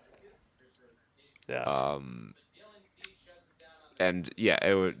of it. Yeah. And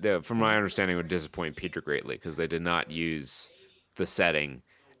yeah, from my understanding, it would disappoint Peter greatly because they did not use the setting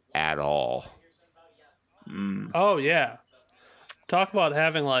at all. Oh yeah. Talk about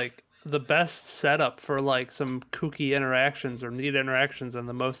having like the best setup for like some kooky interactions or neat interactions, and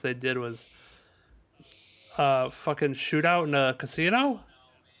the most they did was fucking shootout in a casino.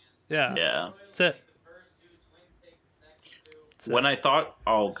 Yeah. Yeah. That's it. When I thought,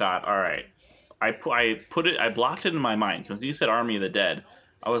 oh god, all right, I blocked it in my mind because you said Army of the Dead.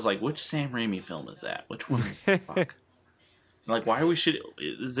 I was like, which Sam Raimi film is that? Which one is the fuck? Like, why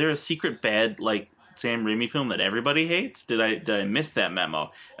is there a secret bad like Sam Raimi film that everybody hates? Did I miss that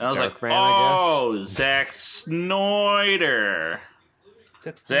memo? And I was Dark like, Man, oh, Zack Snyder.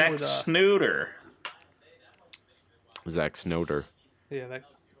 Zack Snooder. Zack Snowder. Yeah, that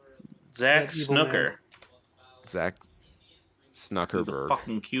Zack evil Snooker. man. Zack He's a Snuckerberg.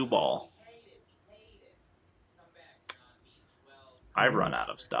 fucking cue ball. I've run out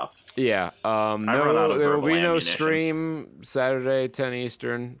of stuff. Yeah. run out of there will verbal be no ammunition. stream Saturday 10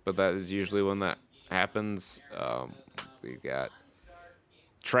 Eastern, but that is usually when that happens. We've got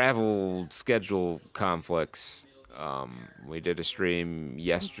travel schedule conflicts. We did a stream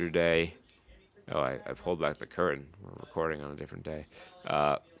yesterday. Oh, I pulled back the curtain. We're recording on a different day.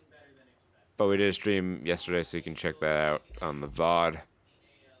 But we did a stream yesterday, so you can check that out on the VOD,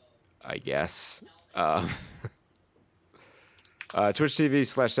 I guess. Twitch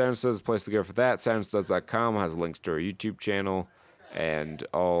TV/SoundStuds is the place to go for that. Soundstuds.com has links to our YouTube channel and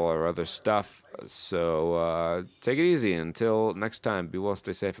all our other stuff. So take it easy. Until next time, be well,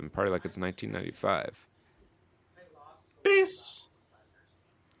 stay safe, and party like it's 1995. Peace.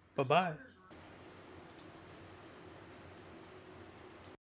 Bye-bye.